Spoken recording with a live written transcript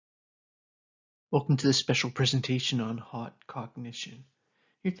Welcome to this special presentation on hot cognition.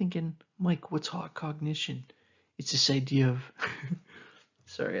 You're thinking, Mike, what's hot cognition? It's this idea of.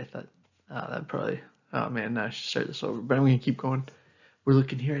 Sorry, I thought that probably. Oh man, now I should start this over, but I'm going to keep going. We're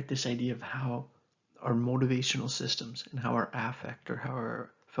looking here at this idea of how our motivational systems and how our affect or how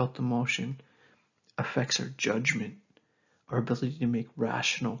our felt emotion affects our judgment, our ability to make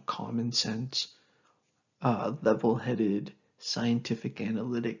rational, common sense, level headed, scientific,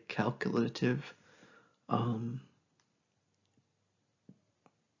 analytic, calculative, um,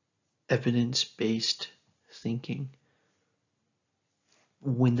 evidence-based thinking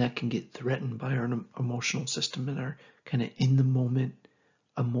when that can get threatened by our emotional system and our kind of in the moment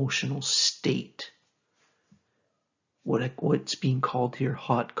emotional state. What's being called here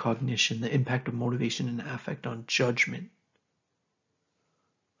hot cognition, the impact of motivation and affect on judgment.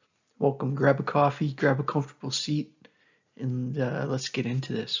 Welcome, grab a coffee, grab a comfortable seat, and let's get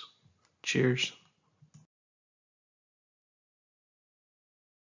into this. Cheers.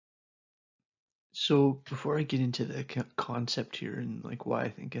 So before I get into the concept here and like why I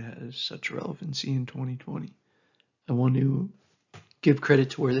think it has such relevancy in 2020, I want to give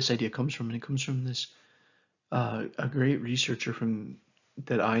credit to where this idea comes from, and it comes from this a great researcher from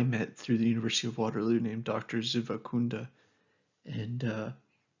that I met through the University of Waterloo named Dr. Zivakunda. And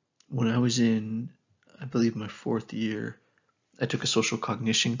when I was in, I believe, my fourth year, I took a social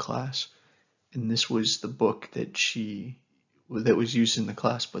cognition class, and this was the book that was used in the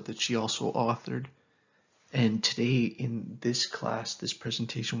class, but that she also authored. And today in this class, this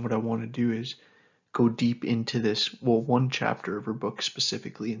presentation, what I want to do is go deep into this, well, one chapter of her book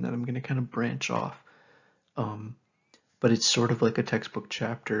specifically, and then I'm going to kind of branch off. But it's sort of like a textbook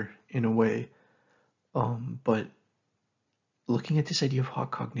chapter in a way. But looking at this idea of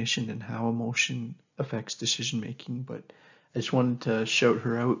hot cognition and how emotion affects decision making. But I just wanted to shout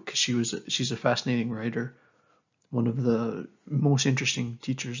her out because she's a fascinating writer, one of the most interesting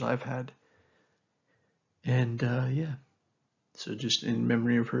teachers I've had. And yeah, so just in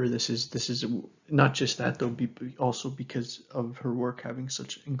memory of her, this is not just that though, also because of her work having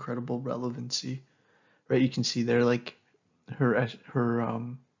such incredible relevancy, right? You can see there like her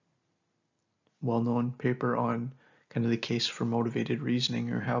well-known paper on kind of the case for motivated reasoning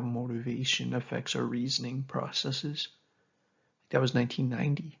or how motivation affects our reasoning processes. That was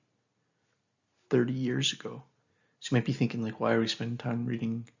 1990, 30 years ago. So you might be thinking like, why are we spending time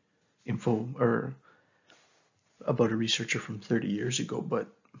reading info or about a researcher from 30 years ago? But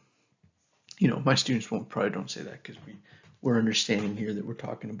my students probably don't say that because we're understanding here that we're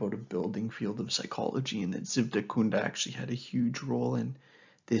talking about a building field of psychology and that Zivda actually had a huge role in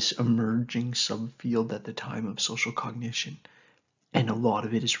this emerging subfield at the time of social cognition. And a lot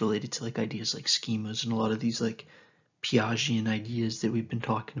of it is related to like ideas like schemas and a lot of these like Piagetian ideas that we've been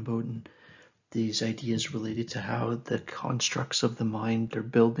talking about, and these ideas related to how the constructs of the mind are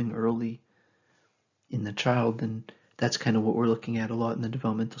building early in the child. And that's kind of what we're looking at a lot in the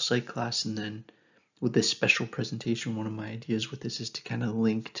developmental psych class. And then with this special presentation, one of my ideas with this is to kind of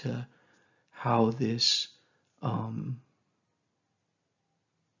link to how this kind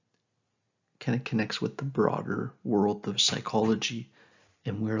of connects with the broader world of psychology,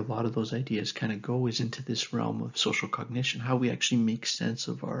 and where a lot of those ideas kind of go is into this realm of social cognition, how we actually make sense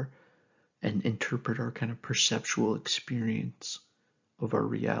of our and interpret our kind of perceptual experience of our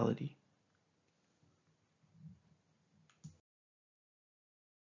reality.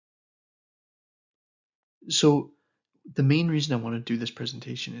 So the main reason I want to do this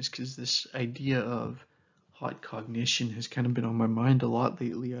presentation is because this idea of hot cognition has kind of been on my mind a lot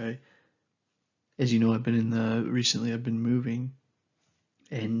lately. As you know, recently I've been moving,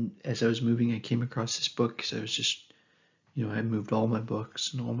 and as I was moving, I came across this book because I was just, I moved all my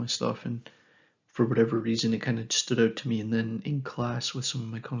books and all my stuff, and for whatever reason, it kind of stood out to me. And then in class with some of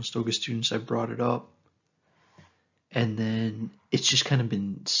my Conestoga students, I brought it up, and then it's just kind of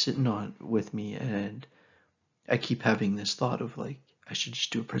been sitting on with me, and I keep having this thought of like, I should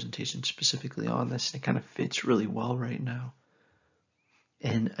just do a presentation specifically on this, and it kind of fits really well right now.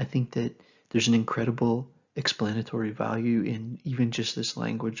 And I think that there's an incredible explanatory value in even just this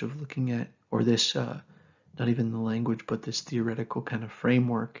language of looking at, or this, not even the language, but this theoretical kind of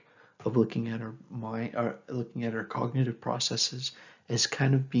framework of looking at our mind, or looking at our cognitive processes as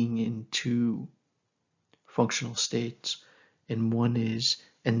kind of being in two functional states. And one is,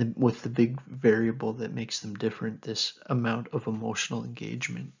 with the big variable that makes them different, this amount of emotional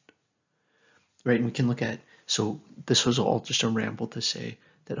engagement, right? And we can look at, so this was all just a ramble to say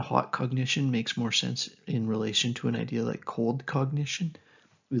that hot cognition makes more sense in relation to an idea like cold cognition.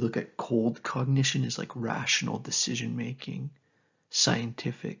 We look at cold cognition as like rational decision making,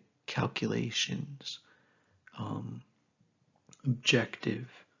 scientific, calculations, objective,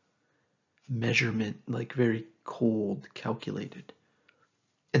 measurement, like very cold, calculated.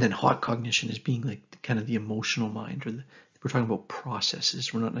 And then hot cognition is being like kind of the emotional mind, or we're talking about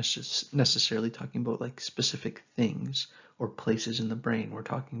processes. We're not necessarily talking about like specific things or places in the brain. We're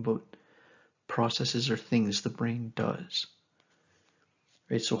talking about processes or things the brain does.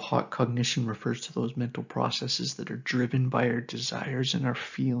 Right? So hot cognition refers to those mental processes that are driven by our desires and our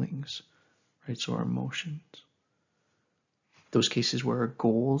feelings, right? So our emotions. Those cases where our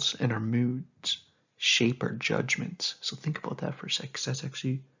goals and our moods shape our judgments. So think about that for a sec, because that's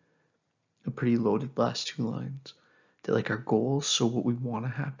actually a pretty loaded last two lines. That like our goals, so what we want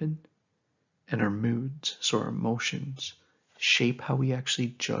to happen, and our moods, so our emotions, shape how we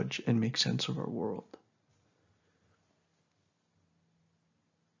actually judge and make sense of our world.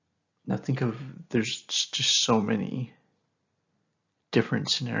 Now think of, there's just so many different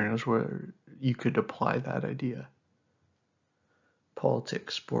scenarios where you could apply that idea.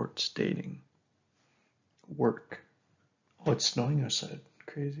 Politics, sports, dating, work. Oh, it's snowing outside.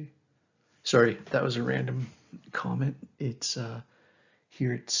 Crazy. Sorry, that was a random comment. It's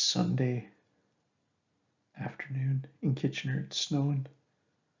here it's Sunday afternoon in Kitchener. It's snowing.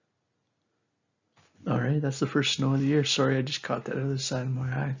 All right, that's the first snow of the year. Sorry, I just caught that out of the side of my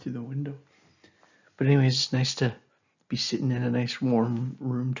eye through the window. But anyways, it's nice to be sitting in a nice warm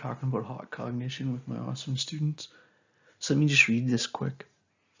room talking about hot cognition with my awesome students. So let me just read this quick.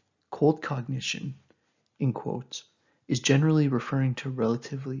 Cold cognition, in quotes, is generally referring to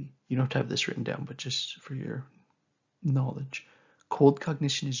relatively, you don't have to have this written down, but just for your knowledge, cold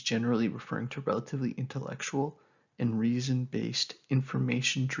cognition is generally referring to relatively intellectual and reason-based,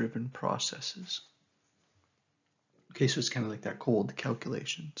 information-driven processes. Okay, so it's kind of like that cold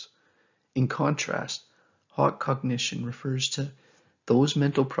calculations. In contrast, hot cognition refers to those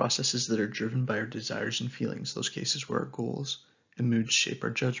mental processes that are driven by our desires and feelings, those cases where our goals and moods shape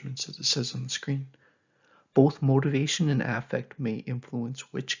our judgments, as it says on the screen. Both motivation and affect may influence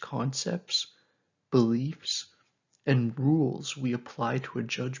which concepts, beliefs, and rules we apply to a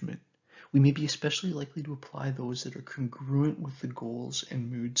judgment. We may be especially likely to apply those that are congruent with the goals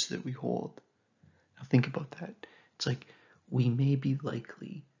and moods that we hold. Now think about that. It's like we may be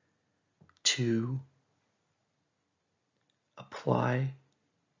likely to apply.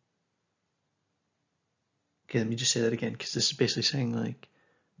 Okay, let me just say that again, because this is basically saying like,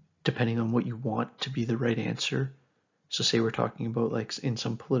 depending on what you want to be the right answer. So say we're talking about like in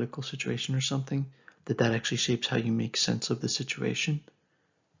some political situation or something, that actually shapes how you make sense of the situation.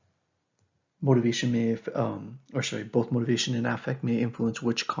 Motivation may, both motivation and affect may influence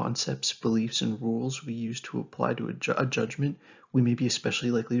which concepts, beliefs, and rules we use to apply to a judgment. We may be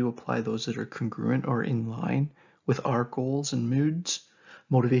especially likely to apply those that are congruent or in line with our goals and moods.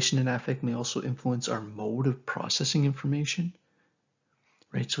 Motivation and affect may also influence our mode of processing information,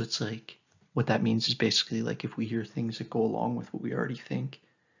 right? So it's like, what that means is basically like if we hear things that go along with what we already think,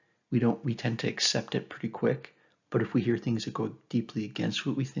 we tend to accept it pretty quick. But if we hear things that go deeply against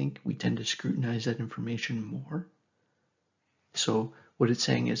what we think, we tend to scrutinize that information more. So what it's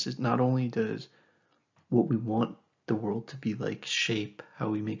saying is not only does what we want the world to be like shape how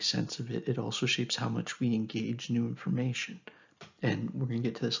we make sense of it, it also shapes how much we engage new information. And we're going to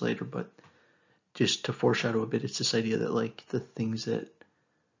get to this later, but just to foreshadow a bit, it's this idea that like the things that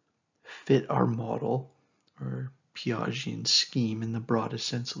fit our model or Piagetian scheme in the broadest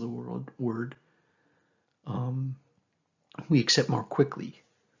sense of the word, we accept more quickly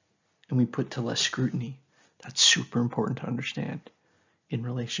and we put to less scrutiny. That's super important to understand in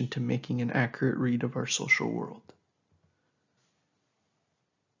relation to making an accurate read of our social world.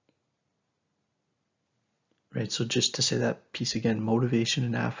 Right, so just to say that piece again, motivation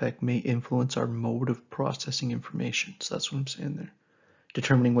and affect may influence our mode of processing information. So that's what I'm saying there.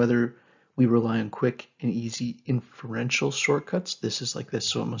 Determining whether we rely on quick and easy inferential shortcuts. This is like this,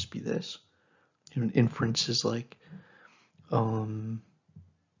 so it must be this. You know, an inference is like,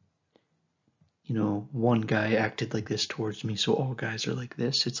 one guy acted like this towards me, so all guys are like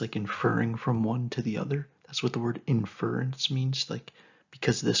this. It's like inferring from one to the other. That's what the word inference means. Like,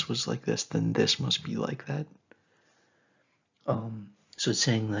 because this was like this, then this must be like that. So it's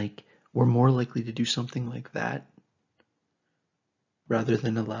saying like, we're more likely to do something like that rather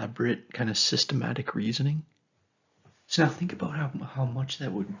than elaborate kind of systematic reasoning. So now think about how much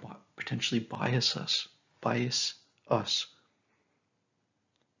that would potentially bias us.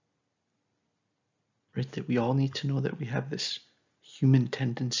 Right? That we all need to know that we have this human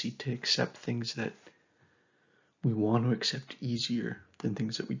tendency to accept things that we want to accept easier than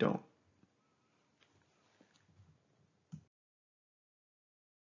things that we don't.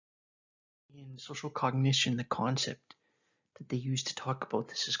 In social cognition, the concept that they use to talk about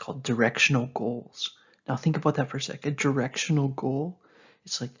this is called directional goals. Now think about that for a sec. A directional goal,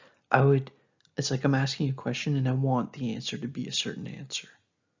 it's like it's like I'm asking you a question and I want the answer to be a certain answer.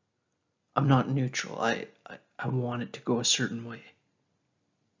 I'm not neutral. I want it to go a certain way.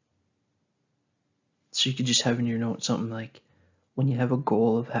 So you could just have in your note something like, when you have a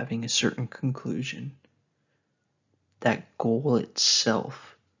goal of having a certain conclusion, that goal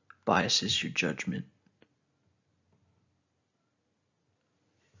itself biases your judgment.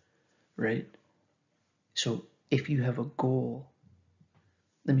 Right? So if you have a goal,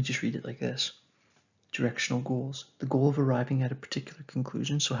 let me just read it like this. Directional goals. The goal of arriving at a particular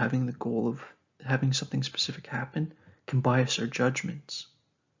conclusion, so having the goal of having something specific happen, can bias our judgments.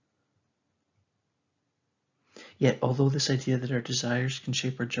 Yet, although this idea that our desires can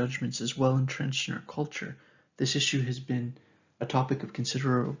shape our judgments is well entrenched in our culture, this issue has been a topic of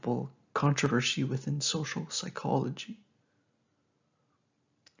considerable controversy within social psychology.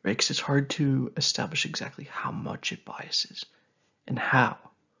 Right? Because it's hard to establish exactly how much it biases and how.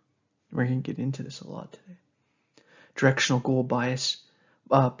 We're going to get into this a lot today. Directional goal bias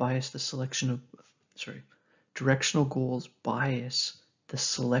the selection of directional goals bias the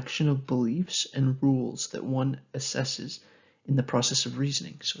selection of beliefs and rules that one assesses in the process of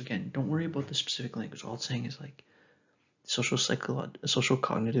reasoning. So again, don't worry about the specific language. All it's saying is like social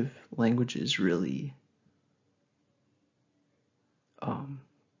cognitive language is really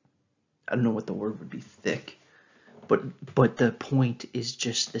I don't know what the word would be, thick, but the point is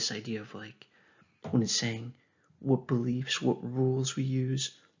just this idea of like when it's saying what beliefs, what rules we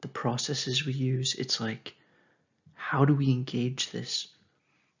use, the processes we use, it's like how do we engage this?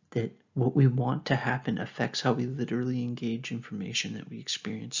 That what we want to happen affects how we literally engage information that we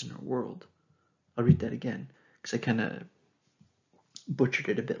experience in our world. I'll read that again because I kind of butchered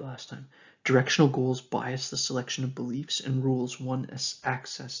it a bit last time. Directional goals bias the selection of beliefs and rules one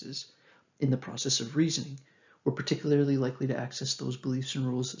accesses in the process of reasoning. We're particularly likely to access those beliefs and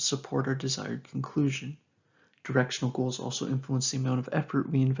rules that support our desired conclusion. Directional goals also influence the amount of effort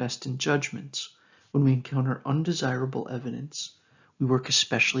we invest in judgments. When we encounter undesirable evidence, we work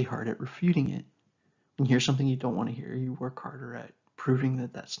especially hard at refuting it. When you hear something you don't want to hear, you work harder at proving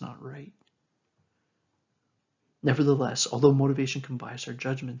that that's not right. Nevertheless, although motivation can bias our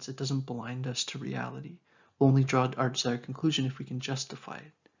judgments, it doesn't blind us to reality. We'll only draw our desired conclusion if we can justify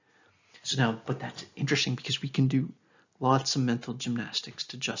it. So now, but that's interesting because we can do lots of mental gymnastics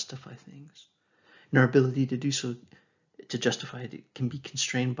to justify things. And our ability to do so, to justify it, can be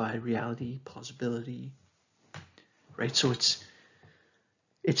constrained by reality, plausibility, right? So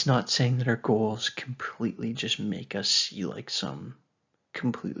it's not saying that our goals completely just make us see like some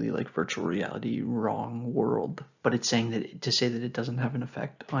completely like virtual reality wrong world, but it's saying that to say that it doesn't have an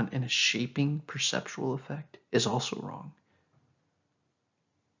effect on and a shaping perceptual effect is also wrong.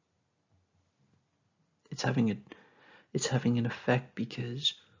 It's having an effect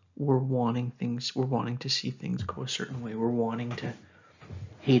because we're wanting to see things go a certain way. We're wanting to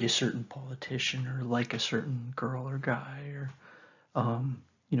hate a certain politician or like a certain girl or guy or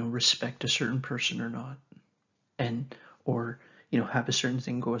respect a certain person or not, and or have a certain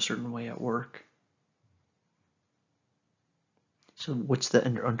thing go a certain way at work. So what's the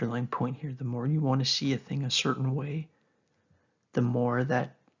underlying point here? The more you want to see a thing a certain way, the more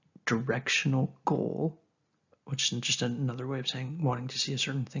that directional goal, which is just another way of saying wanting to see a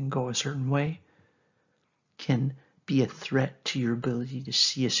certain thing go a certain way, can be a threat to your ability to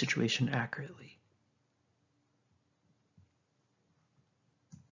see a situation accurately.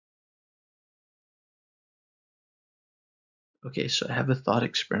 Okay, so I have a thought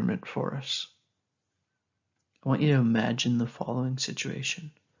experiment for us. I want you to imagine the following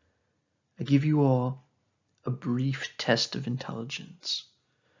situation. I give you all a brief test of intelligence.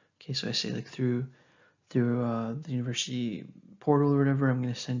 Okay, so I say like through the university portal or whatever, I'm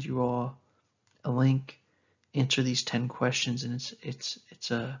going to send you all a link, answer these 10 questions, and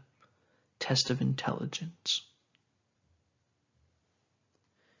it's a test of intelligence.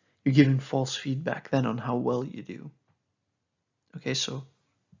 You're given false feedback then on how well you do. Okay, so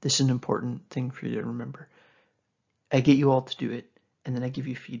this is an important thing for you to remember. I get you all to do it, and then I give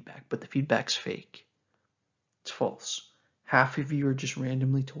you feedback, but the feedback's fake. It's false. Half of you are just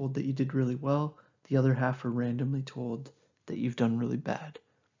randomly told that you did really well. The other half are randomly told that you've done really bad.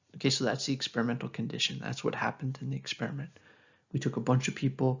 Okay, so that's the experimental condition. That's what happened in the experiment. We took a bunch of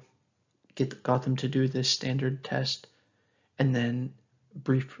people, got them to do this standard test, and then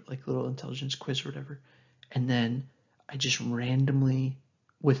brief like little intelligence quiz or whatever, and then I just randomly,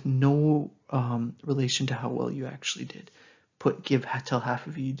 with no relation to how well you actually did, tell half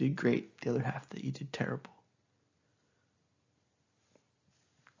of you did great, the other half that you did terrible.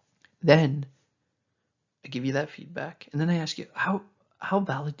 Then I give you that feedback, and then I ask you, how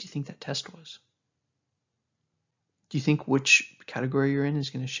valid do you think that test was? Do you think which category you're in is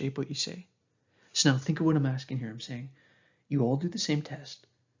going to shape what you say? So now think of what I'm asking here. I'm saying you all do the same test.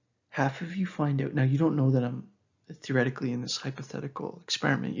 Half of you find out. Now you don't know that I'm theoretically in this hypothetical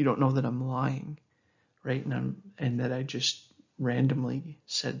experiment. You don't know that I'm lying, right? And that I just randomly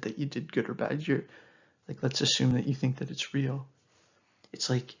said that you did good or bad. You're like, let's assume that you think that it's real. It's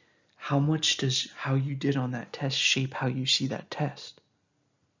like, how much does how you did on that test shape how you see that test?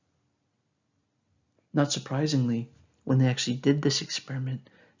 Not surprisingly, when they actually did this experiment,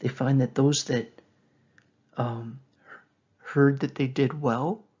 they find that those that heard that they did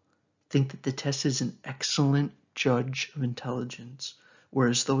well think that the test is an excellent judge of intelligence,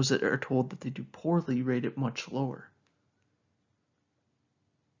 whereas those that are told that they do poorly rate it much lower.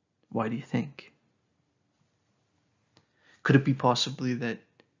 Why do you think? Could it be possibly that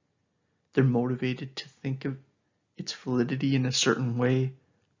they're motivated to think of its validity in a certain way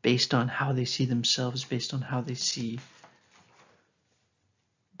based on how they see themselves, based on how they see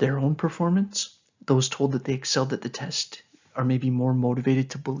their own performance? Those told that they excelled at the test are maybe more motivated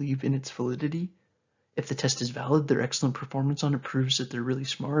to believe in its validity. If the test is valid, their excellent performance on it proves that they're really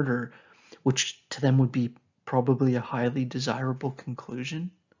smart, or which to them would be probably a highly desirable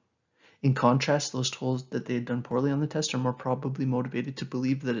conclusion. In contrast, those told that they had done poorly on the test are more probably motivated to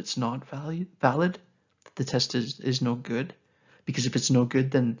believe that it's not valid, that the test is no good, because if it's no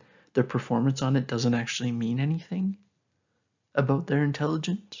good, then their performance on it doesn't actually mean anything about their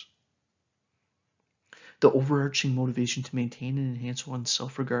intelligence. The overarching motivation to maintain and enhance one's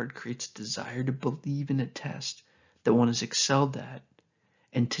self-regard creates a desire to believe in a test that one has excelled at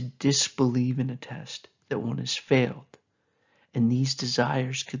and to disbelieve in a test that one has failed. And these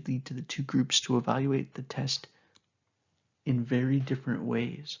desires could lead to the two groups to evaluate the test in very different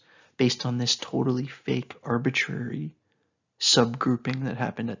ways based on this totally fake, arbitrary subgrouping that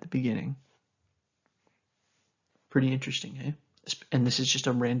happened at the beginning. Pretty interesting, eh? And this is just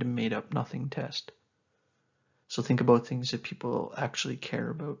a random made-up nothing test. So think about things that people actually care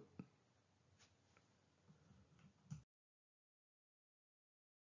about.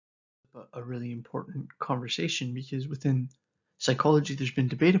 A really important conversation, because within psychology there's been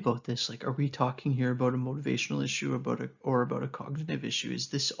debate about this. Like, are we talking here about a motivational issue or about a cognitive issue? Is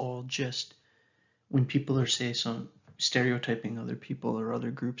this all just when people are, say, some stereotyping other people or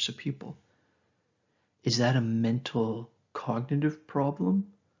other groups of people? Is that a mental cognitive problem,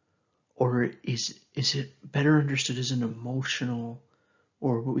 or is it better understood as an emotional,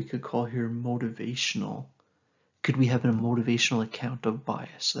 or what we could call here motivational? Could we have a motivational account of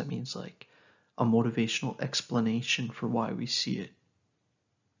bias? So that means like a motivational explanation for why we see it.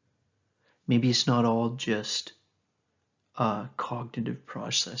 Maybe it's not all just a cognitive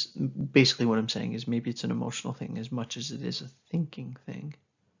process. Basically what I'm saying is maybe it's an emotional thing as much as it is a thinking thing.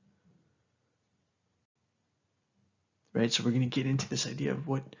 Right? So we're going to get into this idea of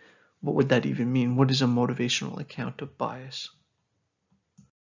what would that even mean? What is a motivational account of bias?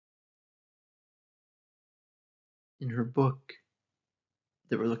 In her book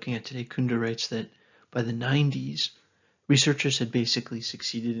that we're looking at today, Kunda writes that by the 90s, researchers had basically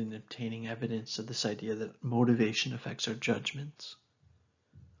succeeded in obtaining evidence of this idea that motivation affects our judgments.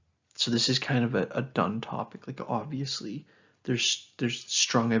 So this is kind of a done topic. Like, obviously, there's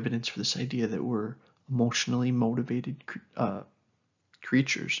strong evidence for this idea that we're emotionally motivated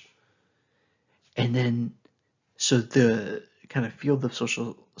creatures. And then, so the kind of field of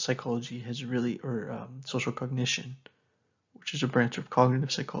social psychology has really, or social cognition, which is a branch of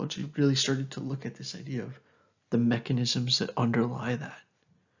cognitive psychology, really started to look at this idea of the mechanisms that underlie that.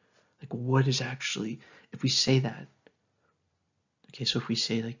 Like, what is actually, if we say that, okay, so if we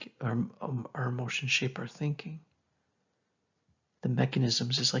say like our emotions shape our thinking, the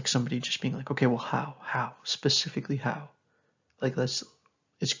mechanisms is like somebody just being like, okay, well, how, specifically how? Like,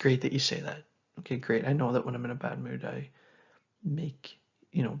 it's great that you say that. Okay, great. I know that when I'm in a bad mood, I make,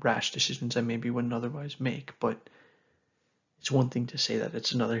 rash decisions I maybe wouldn't otherwise make, but it's one thing to say that.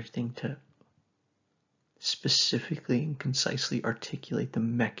 It's another thing to specifically and concisely articulate the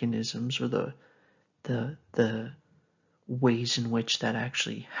mechanisms or the ways in which that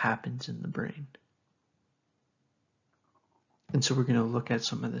actually happens in the brain. And so we're going to look at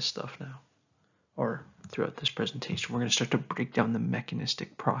some of this stuff now, or throughout this presentation. We're going to start to break down the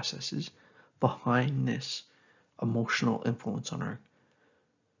mechanistic processes behind this emotional influence on our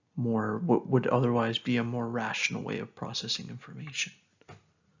what would otherwise be a more rational way of processing information.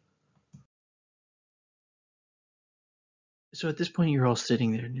 So at this point, you're all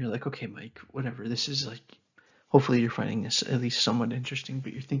sitting there and you're like, okay, Mike, whatever. This is like, hopefully you're finding this at least somewhat interesting,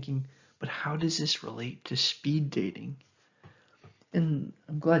 but you're thinking, but how does this relate to speed dating? And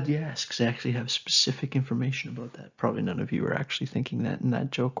I'm glad you asked, because I actually have specific information about that. Probably none of you are actually thinking that, and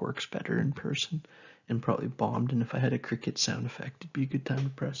that joke works better in person and probably bombed. And if I had a cricket sound effect, it'd be a good time to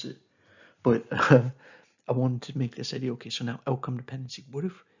press it. But I wanted to make this idea. Okay, so now outcome dependency. What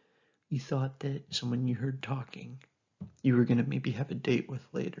if you thought that someone you heard talking, you were going to maybe have a date with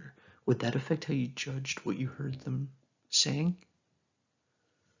later? Would that affect how you judged what you heard them saying?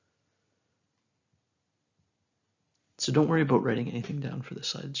 So don't worry about writing anything down for this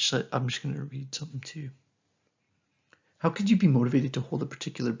slide. I'm just going to read something to you. How could you be motivated to hold a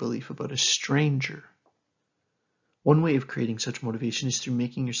particular belief about a stranger? One way of creating such motivation is through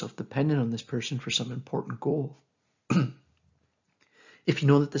making yourself dependent on this person for some important goal. If you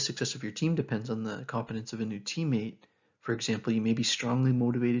know that the success of your team depends on the competence of a new teammate, for example, you may be strongly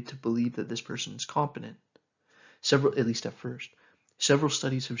motivated to believe that this person is competent. At least at first, several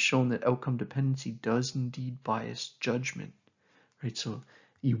studies have shown that outcome dependency does indeed bias judgment, right? So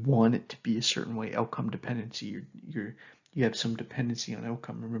you want it to be a certain way. Outcome dependency, you have some dependency on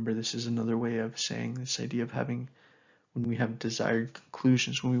outcome. Remember, this is another way of saying this idea of having, when we have desired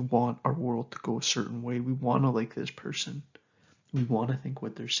conclusions, when we want our world to go a certain way, we want to like this person. We want to think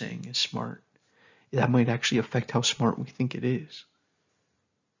what they're saying is smart. That might actually affect how smart we think it is,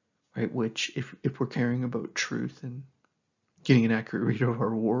 right? Which, if we're caring about truth and getting an accurate read of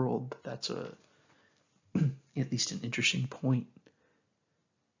our world, that's at least an interesting point.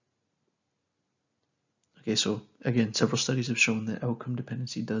 Okay, so again, several studies have shown that outcome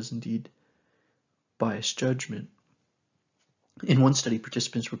dependency does indeed bias judgment. In one study,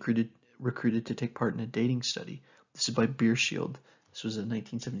 participants recruited to take part in a dating study. This is by Beershield. This was a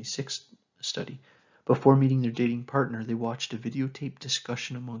 1976 study. Before meeting their dating partner, they watched a videotaped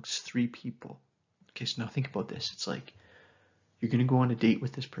discussion amongst 3 people. Okay, so now think about this. It's like you're going to go on a date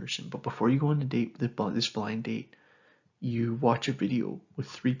with this person, but before you go on a date, this blind date, you watch a video with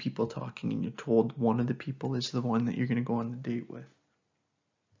 3 people talking and you're told one of the people is the one that you're going to go on the date with.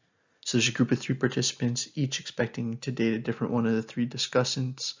 So there's a group of 3 participants, each expecting to date a different one of the 3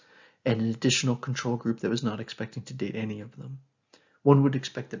 discussants, and an additional control group that was not expecting to date any of them. One would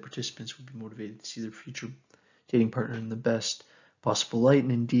expect that participants would be motivated to see their future dating partner in the best possible light,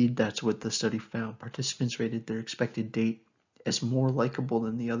 and indeed that's what the study found. Participants rated their expected date as more likable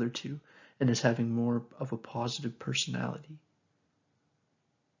than the other 2, and as having more of a positive personality.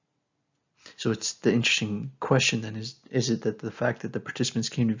 So it's the interesting question then is it that the fact that the participants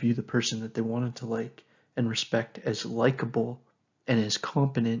came to view the person that they wanted to like and respect as likable and as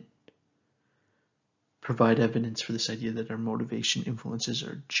competent provide evidence for this idea that our motivation influences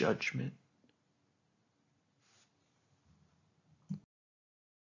our judgment?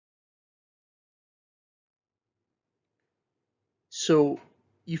 So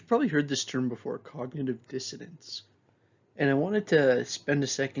you've probably heard this term before, cognitive dissonance. And I wanted to spend a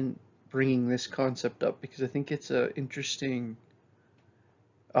second bringing this concept up because I think it's an interesting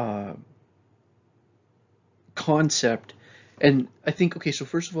uh, concept. And I think, okay, so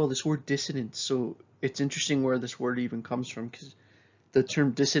first of all, this word dissonance, so it's interesting where this word even comes from because the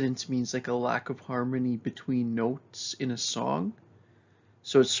term dissonance means like a lack of harmony between notes in a song.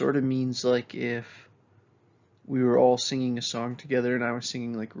 So it sort of means like if we were all singing a song together and I was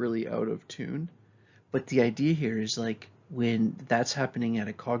singing like really out of tune. But the idea here is like when that's happening at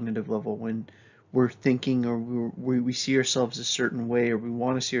a cognitive level, when we're thinking or we see ourselves a certain way or we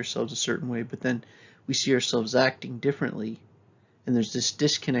want to see ourselves a certain way, but then we see ourselves acting differently. And there's this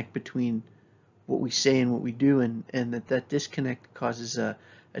disconnect between what we say and what we do, and that disconnect causes a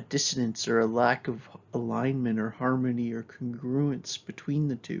dissonance or a lack of alignment or harmony or congruence between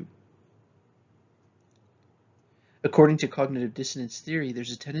the two. According to cognitive dissonance theory,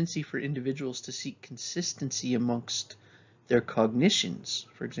 there's a tendency for individuals to seek consistency amongst their cognitions,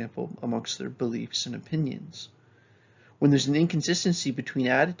 for example, amongst their beliefs and opinions. When there's an inconsistency between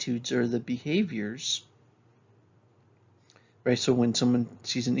attitudes or the behaviors, right? So when someone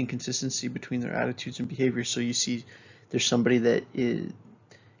sees an inconsistency between their attitudes and behaviors, so you see there's somebody that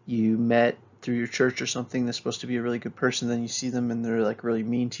you met through your church or something that's supposed to be a really good person, then you see them and they're like really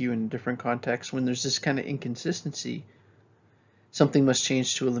mean to you in a different context. When there's this kind of inconsistency, something must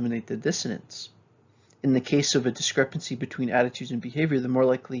change to eliminate the dissonance. In the case of a discrepancy between attitudes and behavior, the more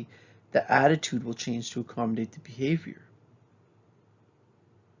likely the attitude will change to accommodate the behavior.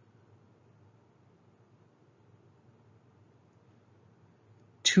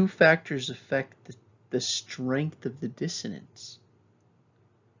 Two factors affect the strength of the dissonance.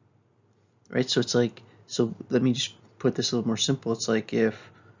 Right? So it's like, so let me just put this a little more simple, it's like if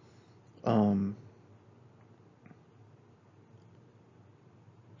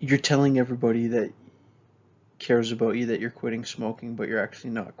you're telling everybody that cares about you that you're quitting smoking, but you're actually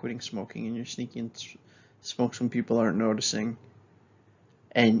not quitting smoking, and you're sneaking smokes when people aren't noticing,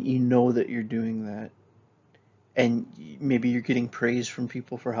 and you know that you're doing that, and maybe you're getting praise from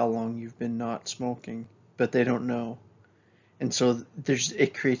people for how long you've been not smoking, but they don't know. And so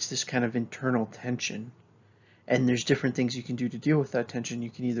it creates this kind of internal tension, and there's different things you can do to deal with that tension.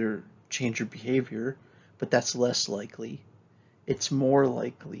 You can either change your behavior, but that's less likely. It's more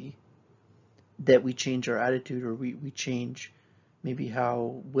likely that we change our attitude, or we change maybe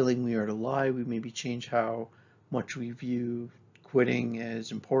how willing we are to lie. We maybe change how much we view quitting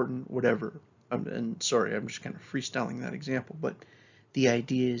as important, whatever. And sorry, I'm just kind of freestyling that example, but the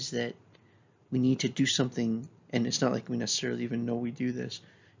idea is that we need to do something, and it's not like we necessarily even know we do this,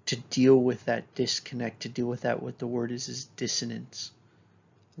 to deal with that disconnect, to deal with that, what the word is dissonance,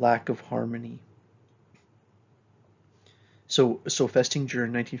 lack of harmony. So Festinger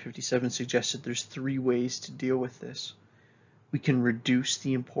in 1957 suggested there's 3 ways to deal with this. We can reduce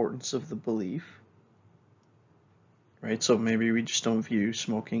the importance of the belief, right? So maybe we just don't view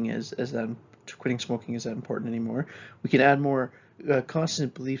smoking as that, quitting smoking is that important anymore. We can add more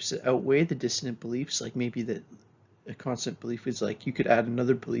consonant beliefs that outweigh the dissonant beliefs, like maybe that a constant belief is like, you could add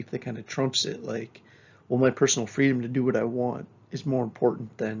another belief that kind of trumps it, like, well, my personal freedom to do what I want is more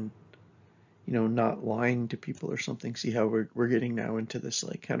important than, not lying to people or something. See how we're getting now into this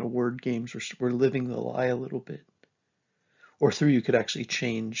like kind of word games. We're living the lie a little bit. Or 3, you could actually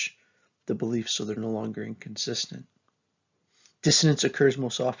change the beliefs so they're no longer inconsistent. Dissonance occurs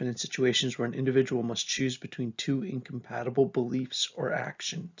most often in situations where an individual must choose between 2 incompatible beliefs or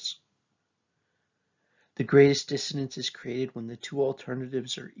actions. The greatest dissonance is created when the 2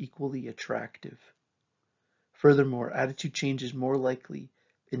 alternatives are equally attractive. Furthermore, attitude change is more likely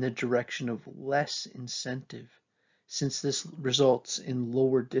in the direction of less incentive, since this results in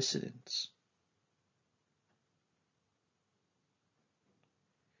lower dissonance.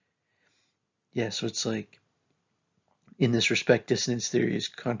 Yeah, so it's like, in this respect, dissonance theory is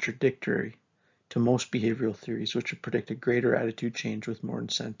contradictory to most behavioral theories, which would predict a greater attitude change with more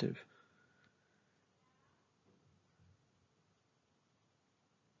incentive.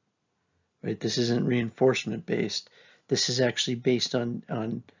 Right? This isn't reinforcement based. This is actually based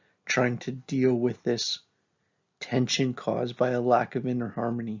on trying to deal with this tension caused by a lack of inner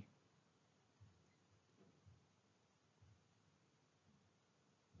harmony.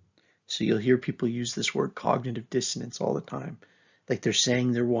 So you'll hear people use this word cognitive dissonance all the time. Like they're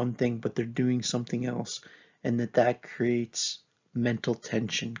saying they're one thing, but they're doing something else. And that creates mental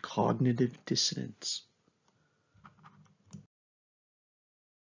tension, cognitive dissonance.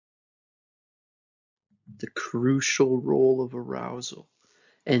 The crucial role of arousal.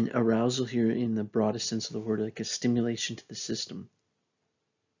 And arousal here in the broadest sense of the word, like a stimulation to the system.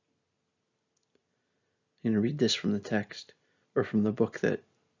 I'm going to read this from the text, or from the book that,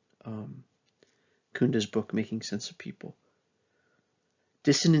 Kunda's book, Making Sense of People.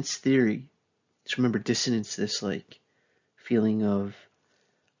 Dissonance theory, so remember dissonance, this like feeling of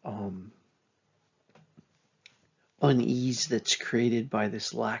unease that's created by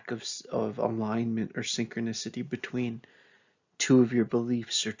this lack of alignment or synchronicity between 2 of your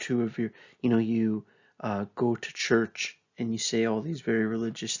beliefs, or 2 of your, you go to church and you say all these very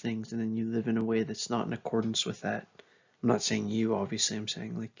religious things, and then you live in a way that's not in accordance with that. I'm not saying you, obviously, I'm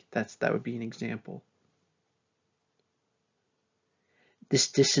saying like that would be an example.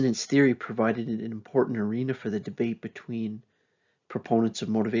 This dissonance theory provided an important arena for the debate between proponents of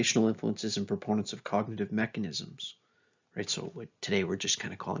motivational influences and proponents of cognitive mechanisms. Right, so today we're just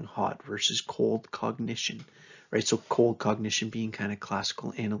kind of calling hot versus cold cognition. Right, so cold cognition being kind of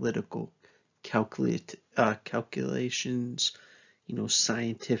classical, analytical, calculations,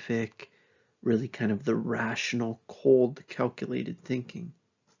 scientific, really kind of the rational, cold, calculated thinking.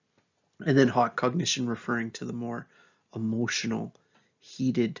 And then hot cognition referring to the more emotional,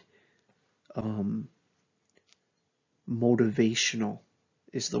 heated, motivational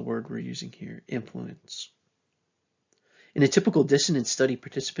is the word we're using here, influence. In a typical dissonance study,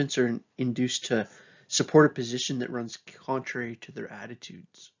 participants are induced to support a position that runs contrary to their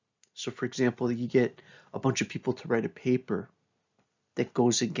attitudes. So for example, you get a bunch of people to write a paper that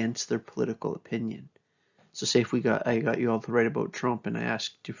goes against their political opinion. So say if I got you all to write about Trump, and I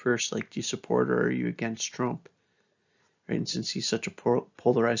asked you first, like, do you support or are you against Trump? Right? And since he's such a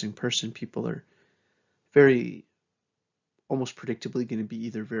polarizing person, people are very, almost predictably going to be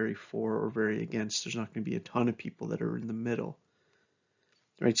either very for or very against. There's not going to be a ton of people that are in the middle.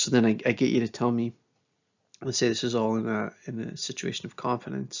 Right, so then I get you to tell me let's say this is all in a situation of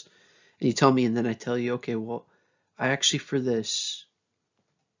confidence, and you tell me, and then I tell you, okay, well, I actually, for this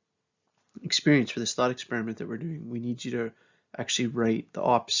experience, for this thought experiment that we're doing, we need you to actually write the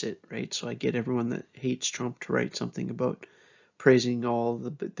opposite, right? So I get everyone that hates Trump to write something about praising all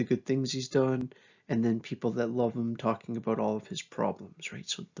the good things he's done, and then people that love him talking about all of his problems, right?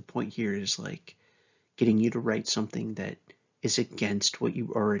 So the point here is like getting you to write something that is against what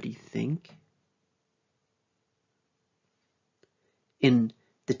you already think. In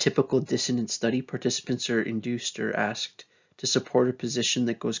the typical dissonant study, participants are induced or asked to support a position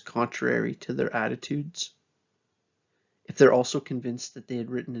that goes contrary to their attitudes. If they're also convinced that they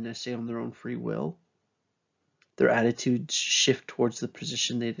had written an essay on their own free will, their attitudes shift towards the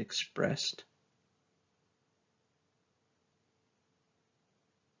position they'd expressed.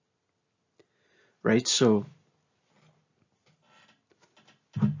 Right? So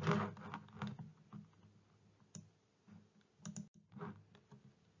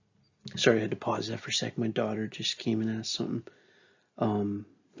sorry, I had to pause that for a second. My daughter just came and asked something.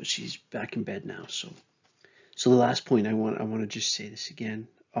 But she's back in bed now. So the last point I want to just say this again.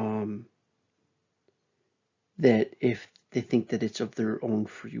 That if they think that it's of their own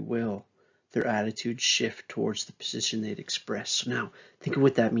free will, their attitudes shift towards the position they'd express. So now think of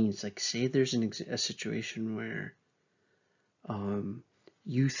what that means. Like, say there's a situation where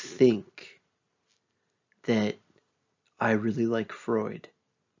you think that I really like Freud,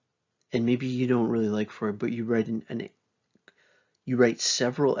 and maybe you don't really like Freud, but you write you write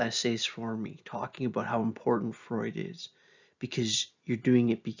several essays for me talking about how important Freud is, because you're doing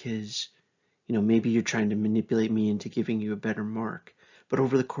it because, you know, maybe you're trying to manipulate me into giving you a better mark. But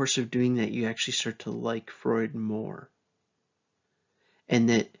over the course of doing that, you actually start to like Freud more. And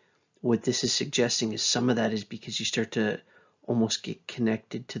that what this is suggesting is some of that is because you start to almost get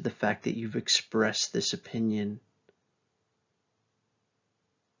connected to the fact that you've expressed this opinion.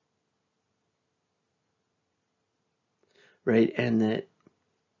 Right? And that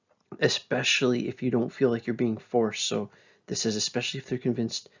especially if you don't feel like you're being forced. So this says, especially if they're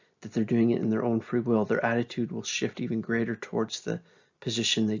convinced that they're doing it in their own free will, their attitude will shift even greater towards the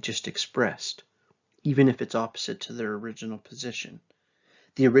position they just expressed, even if it's opposite to their original position.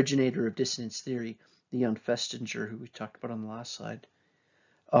 The originator of dissonance theory, Leon Festinger, who we talked about on the last slide,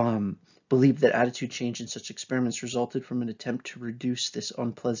 believed that attitude change in such experiments resulted from an attempt to reduce this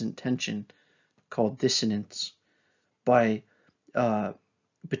unpleasant tension called dissonance by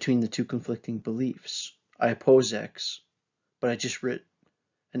between the two conflicting beliefs. I oppose X, but I just wrote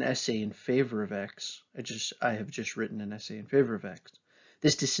an essay in favor of X. I have just written an essay in favor of X.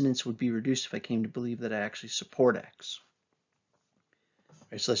 This dissonance would be reduced if I came to believe that I actually support X.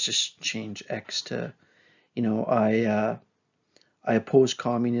 Right, so let's just change X to, you know, I oppose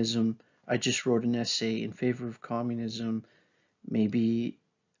communism. I just wrote an essay in favor of communism. Maybe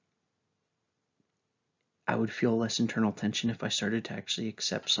I would feel less internal tension if I started to actually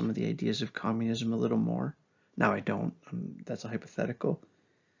accept some of the ideas of communism a little more. Now I don't. That's a hypothetical.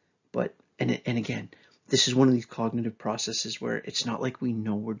 But and again, this is one of these cognitive processes where it's not like we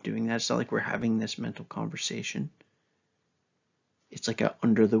know we're doing that. It's not like we're having this mental conversation. It's like a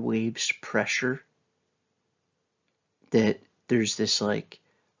under the waves pressure that there's this like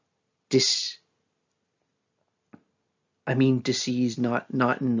disease,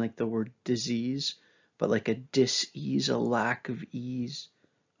 not in like the word disease, but like a dis-ease, a lack of ease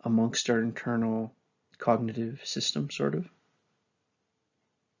amongst our internal cognitive system, sort of.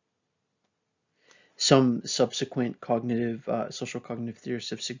 Some subsequent social cognitive theorists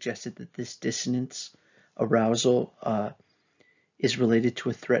have suggested that this dissonance arousal is related to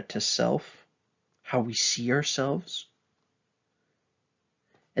a threat to self, how we see ourselves,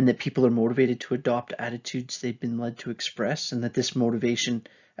 and that people are motivated to adopt attitudes they've been led to express, and that this motivation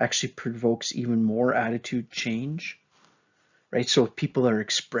actually provokes even more attitude change, right? So if people are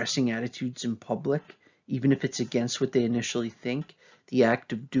expressing attitudes in public, even if it's against what they initially think, the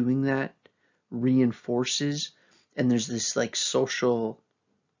act of doing that reinforces, and there's this like social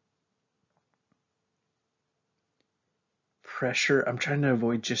pressure. I'm trying to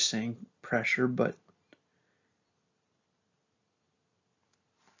avoid just saying pressure, but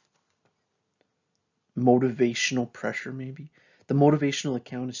motivational pressure, maybe. The motivational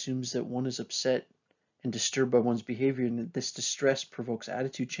account assumes that one is upset and disturbed by one's behavior, and that this distress provokes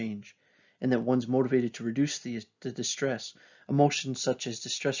attitude change, and that one's motivated to reduce the distress. Emotions such as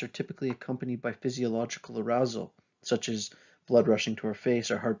distress are typically accompanied by physiological arousal, such as blood rushing to our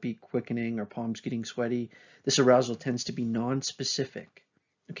face, our heartbeat quickening, our palms getting sweaty. This arousal tends to be non-specific.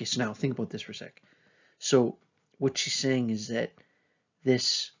 Okay, so now think about this for a sec. So what she's saying is that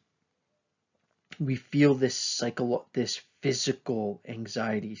this we feel this physical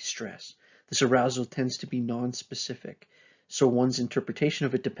anxiety, stress. This arousal tends to be non-specific, so one's interpretation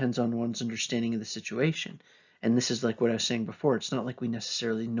of it depends on one's understanding of the situation. And this is like what I was saying before. It's not like we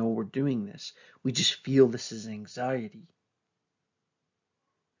necessarily know we're doing this. We just feel this is anxiety.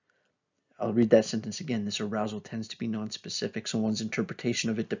 I'll read that sentence again. This arousal tends to be non-specific, so one's interpretation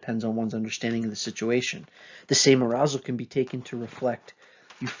of it depends on one's understanding of the situation. The same arousal can be taken to reflect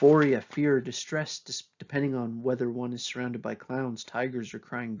euphoria, fear, or distress, depending on whether one is surrounded by clowns, tigers, or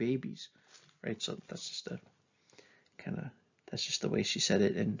crying babies. Right? So that's just that's just the way she said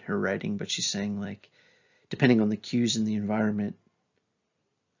it in her writing, but she's saying, like, depending on the cues in the environment,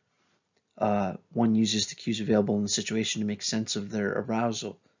 one uses the cues available in the situation to make sense of their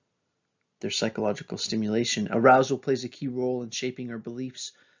arousal, their psychological stimulation. Arousal plays a key role in shaping our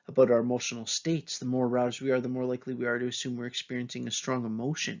beliefs about our emotional states. The more aroused we are, the more likely we are to assume we're experiencing a strong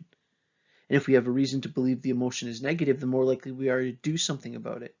emotion. And if we have a reason to believe the emotion is negative, the more likely we are to do something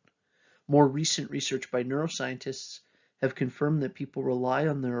about it. More recent research by neuroscientists have confirmed that people rely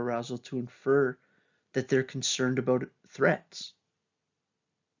on their arousal to infer that they're concerned about threats.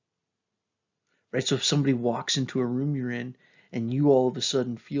 Right? So if somebody walks into a room you're in and you all of a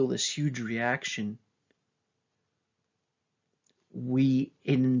sudden feel this huge reaction, we,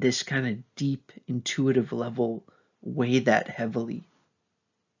 in this kind of deep, intuitive level, weigh that heavily.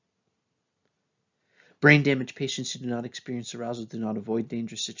 Brain damage patients who do not experience arousal do not avoid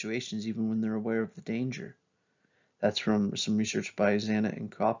dangerous situations even when they're aware of the danger. That's from some research by Zana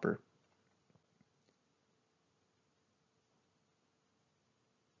and Copper.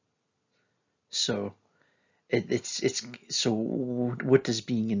 So so what does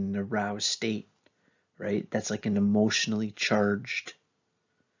being in an aroused state, right? That's like an emotionally charged,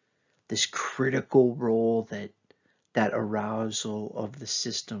 this critical role that arousal of the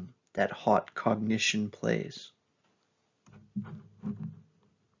system, that hot cognition plays.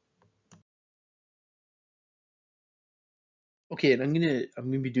 Okay, and I'm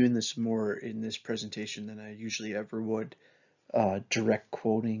gonna be doing this more in this presentation than I usually ever would, direct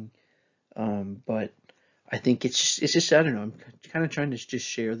quoting, but I think it's just I don't know, I'm kind of trying to just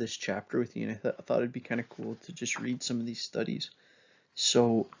share this chapter with you, and I thought it'd be kind of cool to just read some of these studies.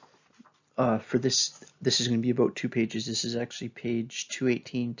 So for this is going to be about 2 pages. This is actually page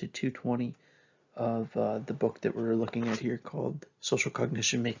 218 to 220 of the book that we're looking at here, called Social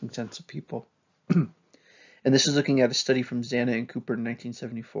Cognition: Making Sense of People. And this is looking at a study from Zana and Cooper in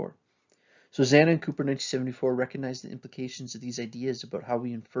 1974. So Zana and Cooper in 1974 recognized the implications of these ideas about how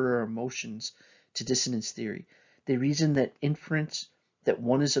we infer our emotions to dissonance theory. They reasoned that inference that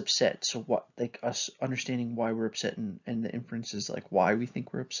one is upset, so what, like us understanding why we're upset, and the inference is like why we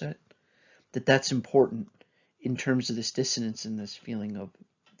think we're upset, that's important in terms of this dissonance and this feeling of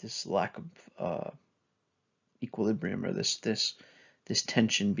this lack of equilibrium, or this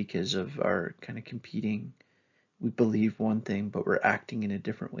tension because of our kind of competing. We believe one thing, but we're acting in a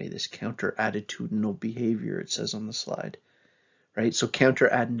different way. This counter-attitudinal behavior, it says on the slide, right? So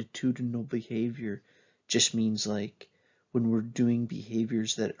counter-attitudinal behavior just means like when we're doing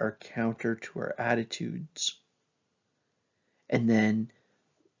behaviors that are counter to our attitudes, and then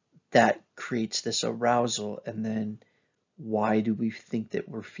that creates this arousal, and then why do we think that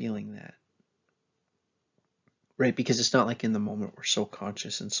we're feeling that? Right? Because it's not like in the moment we're so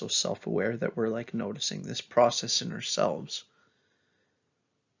conscious and so self-aware that we're like noticing this process in ourselves.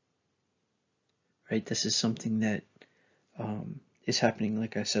 Right? This is something that is happening,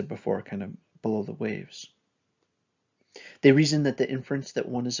 like I said before, kind of below the waves. They reason that the inference that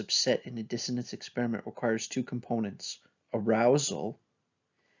one is upset in a dissonance experiment requires 2 components: arousal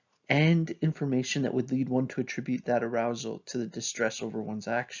and information that would lead one to attribute that arousal to the distress over one's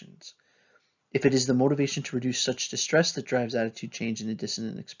actions. If it is the motivation to reduce such distress that drives attitude change in a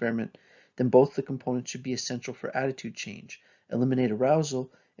dissonant experiment, then both the components should be essential for attitude change. Eliminate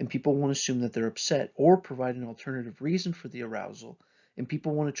arousal, and people won't assume that they're upset, or provide an alternative reason for the arousal, and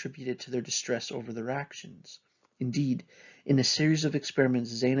people won't attribute it to their distress over their actions. Indeed, in a series of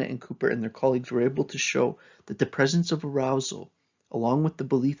experiments, Zana and Cooper and their colleagues were able to show that the presence of arousal, along with the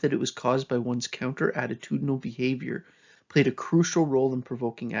belief that it was caused by one's counter-attitudinal behavior, played a crucial role in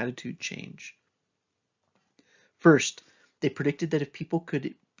provoking attitude change. First, they predicted that if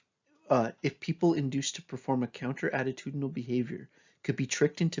people induced to perform a counter-attitudinal behavior could be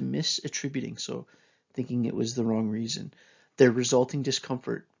tricked into misattributing, so thinking it was the wrong reason, their resulting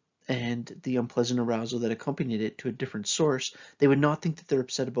discomfort and the unpleasant arousal that accompanied it to a different source, they would not think that they're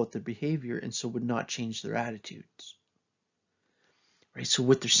upset about their behavior, and so would not change their attitudes. Right? So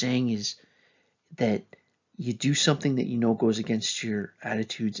what they're saying is that you do something that you know goes against your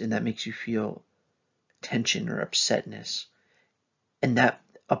attitudes, and that makes you feel tension or upsetness. And that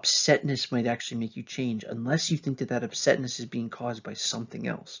upsetness might actually make you change unless you think that that upsetness is being caused by something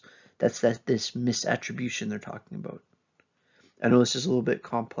else. That's this misattribution they're talking about. I know this is a little bit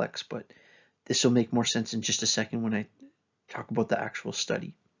complex, but this will make more sense in just a second when I talk about the actual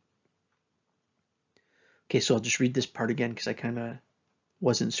study. Okay, so I'll just read this part again because I kind of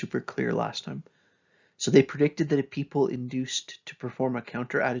wasn't super clear last time. So they predicted that if people induced to perform a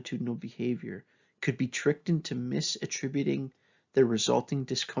counter-attitudinal behavior could be tricked into misattributing their resulting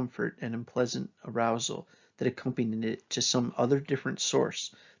discomfort and unpleasant arousal that accompanied it to some other different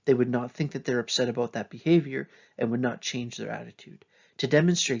source, they would not think that they're upset about that behavior and would not change their attitude. To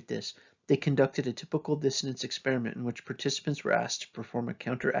demonstrate this, they conducted a typical dissonance experiment in which participants were asked to perform a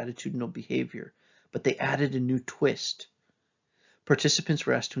counter-attitudinal behavior, but they added a new twist. Participants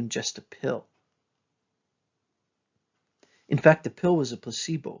were asked to ingest a pill. In fact, the pill was a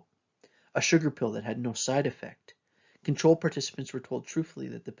placebo, a sugar pill that had no side effect. Control participants were told truthfully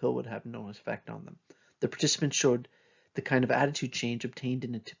that the pill would have no effect on them. The participants showed the kind of attitude change obtained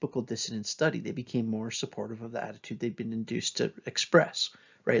in a typical dissonance study. They became more supportive of the attitude they'd been induced to express,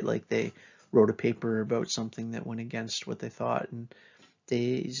 right? Like they wrote a paper about something that went against what they thought, and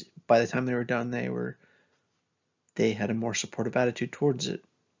by the time they were done, they had a more supportive attitude towards it.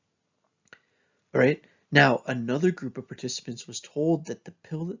 All right. Now, another group of participants was told that the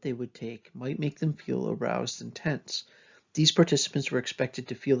pill that they would take might make them feel aroused and tense. These participants were expected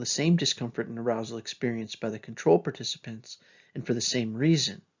to feel the same discomfort and arousal experienced by the control participants, and for the same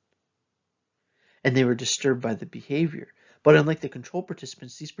reason. And they were disturbed by the behavior. But unlike the control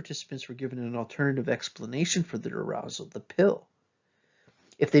participants, these participants were given an alternative explanation for their arousal, the pill.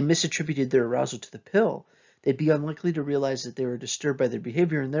 If they misattributed their arousal to the pill, they'd be unlikely to realize that they were disturbed by their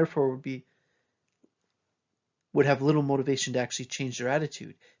behavior and therefore would have little motivation to actually change their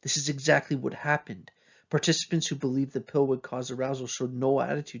attitude. This is exactly what happened. Participants who believed the pill would cause arousal showed no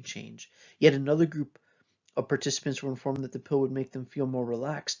attitude change. Yet another group of participants were informed that the pill would make them feel more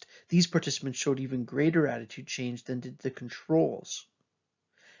relaxed. These participants showed even greater attitude change than did the controls.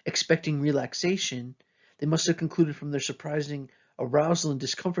 Expecting relaxation, they must have concluded from their surprising arousal and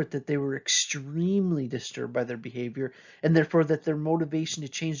discomfort that they were extremely disturbed by their behavior, and therefore that their motivation to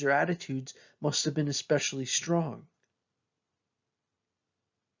change their attitudes must have been especially strong.